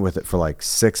fighting with it for like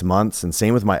 6 months. And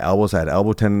same with my elbows. I had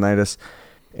elbow tendonitis.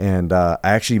 And I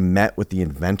actually met with the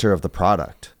inventor of the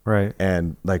product. Right.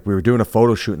 And like we were doing a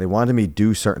photo shoot and they wanted me to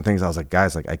do certain things. I was like,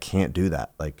 guys, like I can't do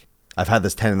that. Like I've had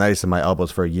this tendonitis in my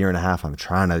elbows for 1.5 years. I'm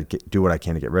trying to do what I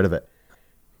can to get rid of it.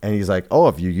 And he's like, oh,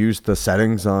 have you used the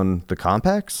settings on the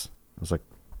Compax? I was like,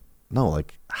 no,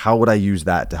 like how would I use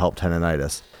that to help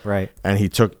tendonitis? Right. And he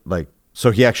took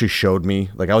so he actually showed me,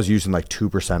 like I was using like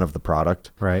 2% of the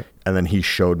product. Right. And then he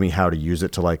showed me how to use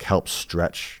it to like help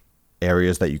stretch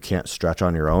areas that you can't stretch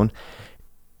on your own.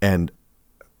 And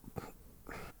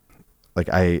like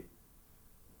I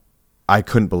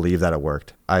couldn't believe that it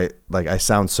worked. I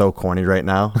sound so corny right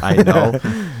now. I know.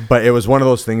 But it was one of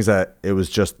those things that it was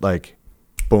just like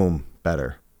boom,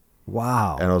 better.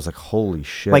 Wow. And I was like, holy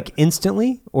shit. Like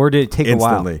instantly, or did it take a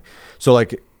while? Instantly. So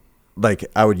like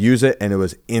I would use it and it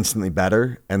was instantly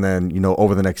better. And then, you know,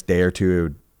 over the next day or two, it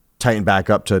would tighten back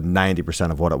up to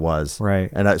 90% of what it was. Right.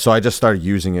 And so I just started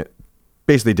using it,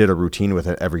 basically did a routine with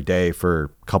it every day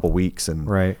for a couple weeks. And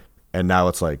now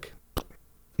it's like.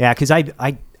 Yeah. Cause I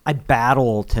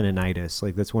battle tendonitis.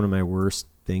 Like that's one of my worst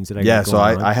things that I Yeah. So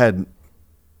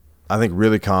I think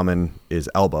really common is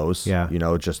elbows. Yeah. You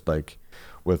know, just like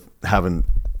with having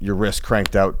your wrist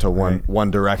cranked out to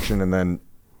one direction and then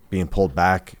being pulled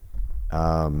back.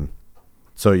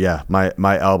 So yeah,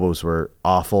 my elbows were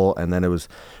awful. And then it was,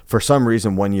 for some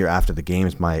reason, 1 year after the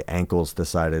games, my ankles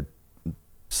decided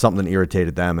something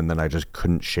irritated them. And then I just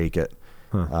couldn't shake it.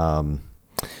 That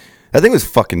thing was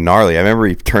fucking gnarly. I remember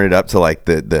he turned it up to like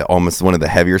the almost one of the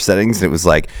heavier settings. And it was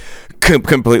like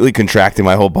completely contracting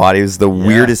my whole body. It was the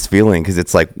weirdest feeling because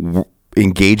it's like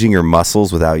engaging your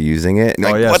muscles without using it. And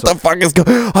what the fuck is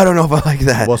going? I don't know if I like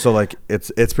that. Well, so like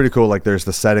it's pretty cool. Like there's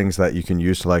the settings that you can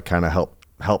use to like kind of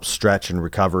help stretch and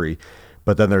recovery,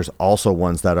 but then there's also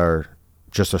ones that are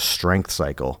just a strength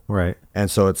cycle. Right. And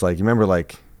so it's like, you remember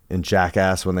like in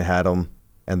Jackass when they had them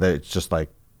and they just like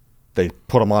they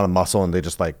put them on a muscle and they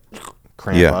just like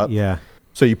cramp up. Yeah.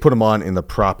 So you put them on in the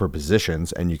proper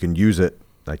positions and you can use it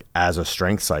like as a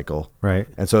strength cycle. Right.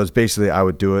 And so it's basically, I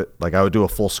would do a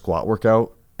full squat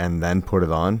workout and then put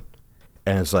it on.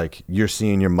 And it's like, you're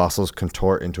seeing your muscles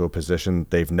contort into a position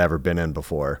they've never been in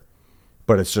before.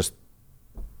 But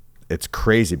it's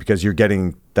crazy because you're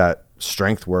getting that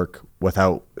strength work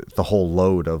without the whole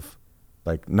load of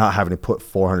like not having to put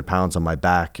 400 pounds on my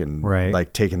back and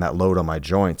like taking that load on my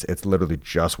joints. It's literally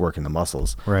just working the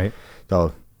muscles. Right.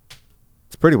 So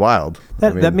it's pretty wild.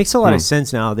 That makes a lot of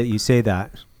sense now that you say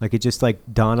that. Like it just like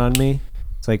dawned on me.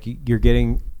 It's like you're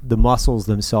getting the muscles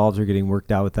themselves are getting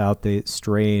worked out without the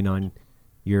strain on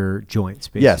your joints.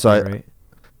 Basically, yeah. So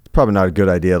it's probably not a good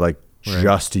idea. Like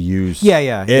just to use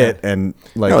it and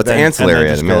like it's ancillary.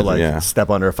 And then just go step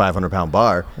under a 500-pound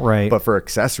bar. Right. But for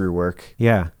accessory work,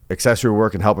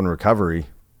 and helping recovery,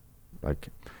 like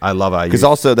I love IU. Because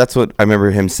also that's what I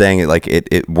remember him saying.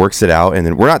 It works it out, and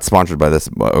then we're not sponsored by this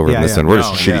over this one. We're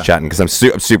just shitty chatting because I'm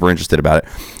super interested about it.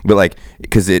 But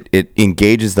because it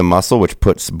engages the muscle, which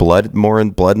puts more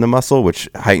blood in the muscle, which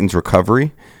heightens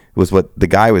recovery. Was what the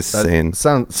guy was saying.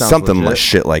 Sounds something legit.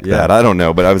 shit like that. I don't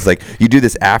know, but I was like, you do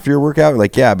this after your workout,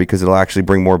 because it'll actually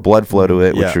bring more blood flow to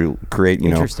it, which will create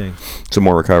some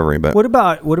more recovery. But what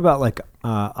about like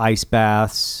ice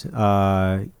baths,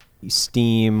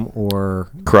 steam,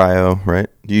 or cryo? Right?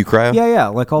 Do you cryo? Yeah,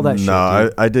 like all that shit. No,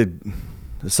 I did.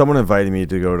 Someone invited me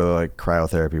to go to like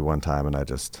cryotherapy one time, and I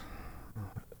was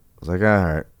like,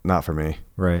 all right, not for me.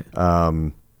 Right.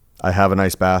 I have an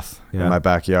ice bath in my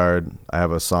backyard. I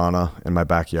have a sauna in my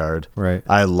backyard. Right.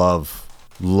 I love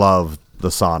the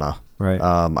sauna. Right.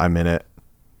 I'm in it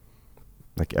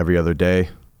like every other day.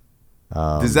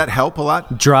 Does that help a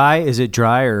lot? Dry? Is it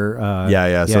dry or?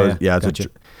 Yeah. So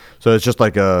Gotcha. so it's just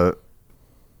like it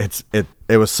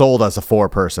was sold as a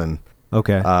 4-person.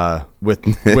 Okay.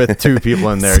 With 2 people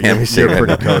in there. You're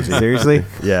pretty cozy. Seriously?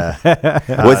 Yeah.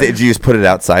 Did you just put it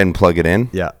outside and plug it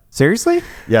in? Yeah. Seriously?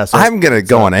 Yeah. So I'm gonna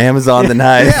go on Amazon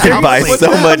tonight and buy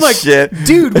so much shit.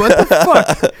 Dude, what the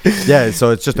fuck? Yeah,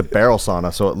 so it's just a barrel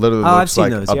sauna. So it literally looks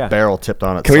like a barrel tipped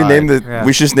on its Can we side. name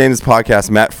we should just name this podcast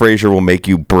Matt Fraser Will Make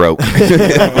You Broke. Yeah,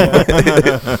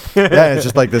 it's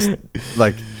just like this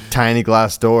like tiny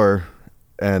glass door,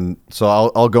 and so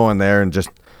I'll go in there and just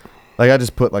I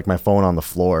just put like my phone on the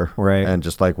floor, right, and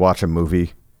just like watch a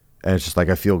movie, and it's just like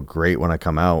I feel great when I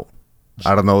come out.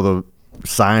 I don't know the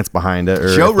science behind it,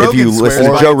 or if you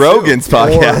listen to Joe Rogan's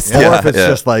podcast, or if it's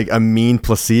just like a mean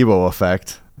placebo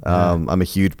effect. I'm a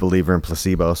huge believer in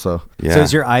placebo. So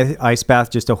is your ice bath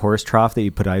just a horse trough that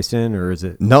you put ice in, or is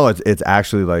it? No, it's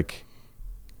actually like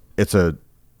it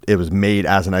was made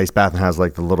as an ice bath and has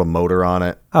like the little motor on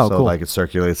it. Oh, so cool. Like it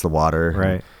circulates the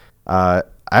water. Right.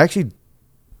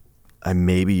 I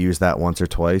maybe used that once or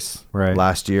twice right.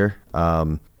 last year.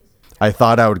 I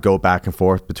thought I would go back and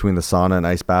forth between the sauna and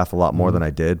ice bath a lot more than I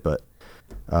did, but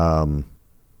I don't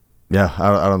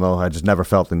know. I just never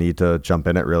felt the need to jump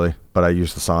in it really, but I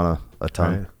used the sauna a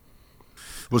ton. Right.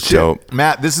 Well, shit,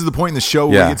 Matt, this is the point in the show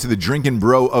where we get to the Drinking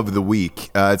Bro of the Week.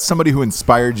 It's somebody who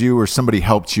inspired you or somebody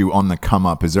helped you on the come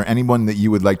up. Is there anyone that you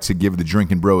would like to give the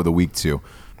Drinking Bro of the Week to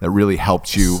that really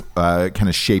helped you kind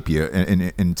of shape you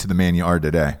into the man you are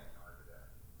today?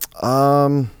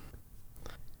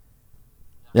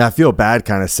 Yeah, I feel bad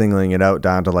kind of singling it out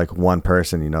down to like one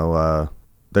person,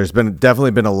 there's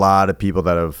definitely been a lot of people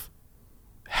that have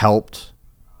helped,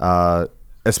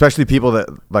 especially people that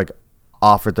like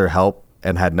offered their help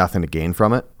and had nothing to gain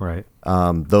from it. Right.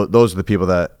 Those are the people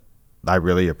that I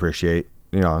really appreciate.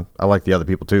 I like the other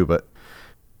people too, but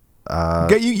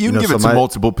you can give it to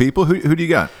multiple people. Who do you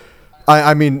got?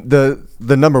 I mean, the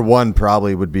number one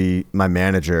probably would be my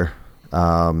manager.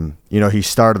 He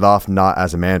started off not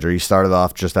as a manager. He started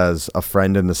off just as a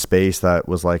friend in the space that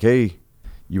was like, hey,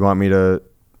 you want me to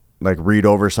like read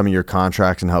over some of your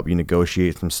contracts and help you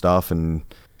negotiate some stuff. And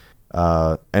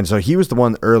so he was the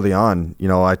one early on,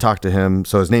 I talked to him.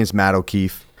 So his name's Matt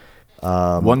O'Keefe.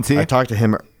 1 T? I talked to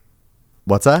him.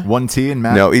 What's that? 1 T and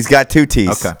Matt? No, he's got 2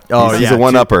 T's. Okay. Oh, he's a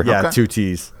one upper. Yeah. Okay. 2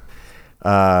 T's.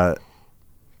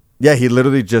 He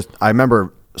literally I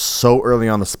remember so early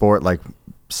on the sport, like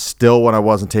still when I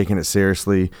wasn't taking it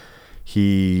seriously,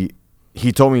 he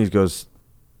told me, he goes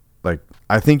like,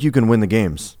 I think you can win the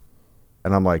games.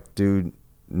 And I'm like, dude,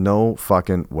 no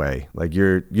fucking way. Like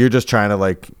you're just trying to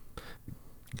like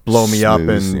blow me up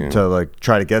and to like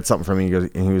try to get something from me.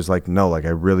 And he was like, no, like I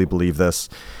really believe this.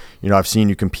 I've seen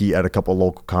you compete at a couple of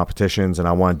local competitions and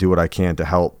I want to do what I can to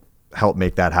help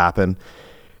make that happen.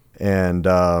 And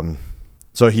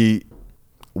so he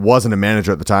wasn't a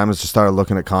manager at the time. I just started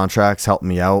looking at contracts, helping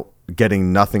me out,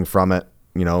 getting nothing from it.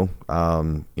 It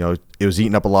was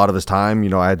eating up a lot of his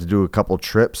time. I had to do a couple of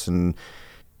trips, and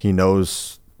he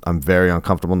knows I'm very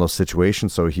uncomfortable in those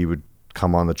situations. So he would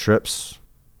come on the trips,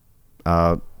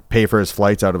 pay for his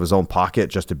flights out of his own pocket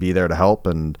just to be there to help.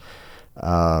 And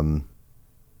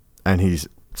he's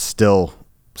still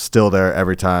there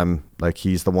every time. Like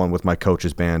he's the one with my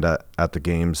coach's band at the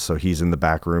games. So he's in the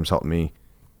back rooms helping me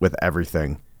with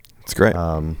everything. It's great.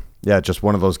 Just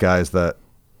one of those guys that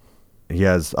he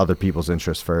has other people's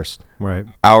interests first. Right.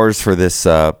 Ours for this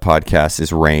podcast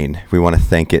is rain. We want to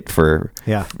thank it for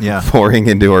pouring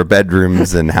into our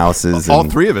bedrooms and houses. All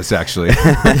 3 of us, actually.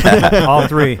 All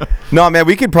 3. No, man,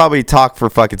 we could probably talk for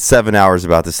fucking 7 hours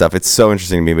about this stuff. It's so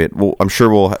interesting to me. But I'm sure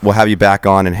we'll have you back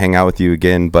on and hang out with you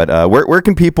again. But where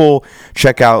can people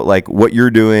check out like what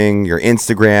you're doing, your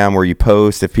Instagram, where you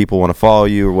post, if people want to follow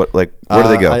you, or where do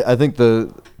they go? I think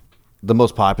the the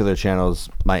most popular channel is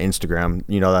my Instagram.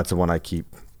 You know, that's the one I keep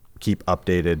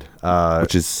updated.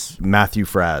 Which is Matthew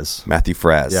Fraz. Matthew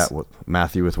Fraz. Yeah,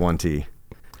 Matthew with 1 T.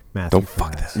 Matthew Don't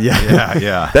fuck Fraz. this.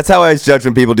 Yeah. That's how I always judge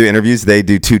when people do interviews. They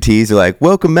do 2 T's. They're like,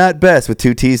 welcome Matt Best with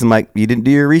 2 T's. I'm like, you didn't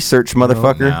do your research,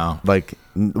 motherfucker. No. Like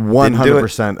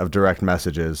 100% of direct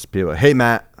messages, people are like, hey,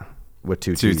 Matt, with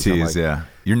 2 2 T's. I'm T's, like, yeah.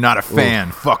 You're not a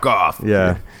fan. Fuck off.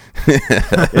 Yeah. You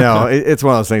know, it's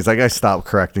one of those things. Like, I stopped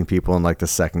correcting people in like the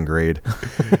 2nd grade,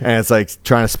 and it's like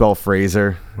trying to spell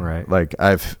Fraser. Right. Like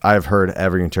I've heard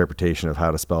every interpretation of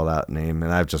how to spell that name,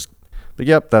 and I've just, but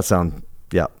yep, that sound,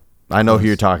 yep. I know who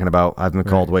you're talking about. I've been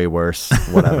called way worse.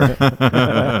 Whatever.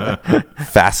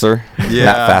 Fasser. Yeah.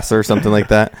 Matt Fasser, something like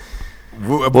that.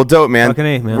 Well, dope, man. Fucking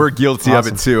A, man. We're guilty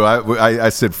Awesome. of it too. I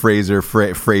said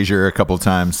Fraser a couple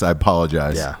times. I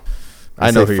apologize. Yeah. I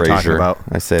know who say you're talking Fraser. about.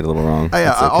 I say it a little wrong. I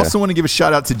That's okay. also want to give a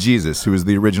shout out to Jesus, who was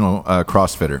the original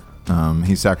CrossFitter.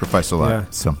 He sacrificed a lot. Yeah.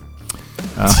 So,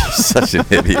 Such an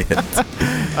idiot.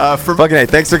 for Fucking hey,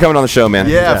 thanks for coming on the show, man.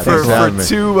 yeah, thanks for having for me.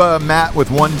 2 Matt with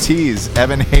 1 T's,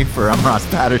 Evan Hafer, I'm Ross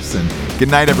Patterson. Good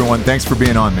night, everyone. Thanks for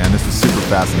being on, man. This was super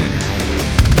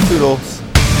fascinating. Toodles.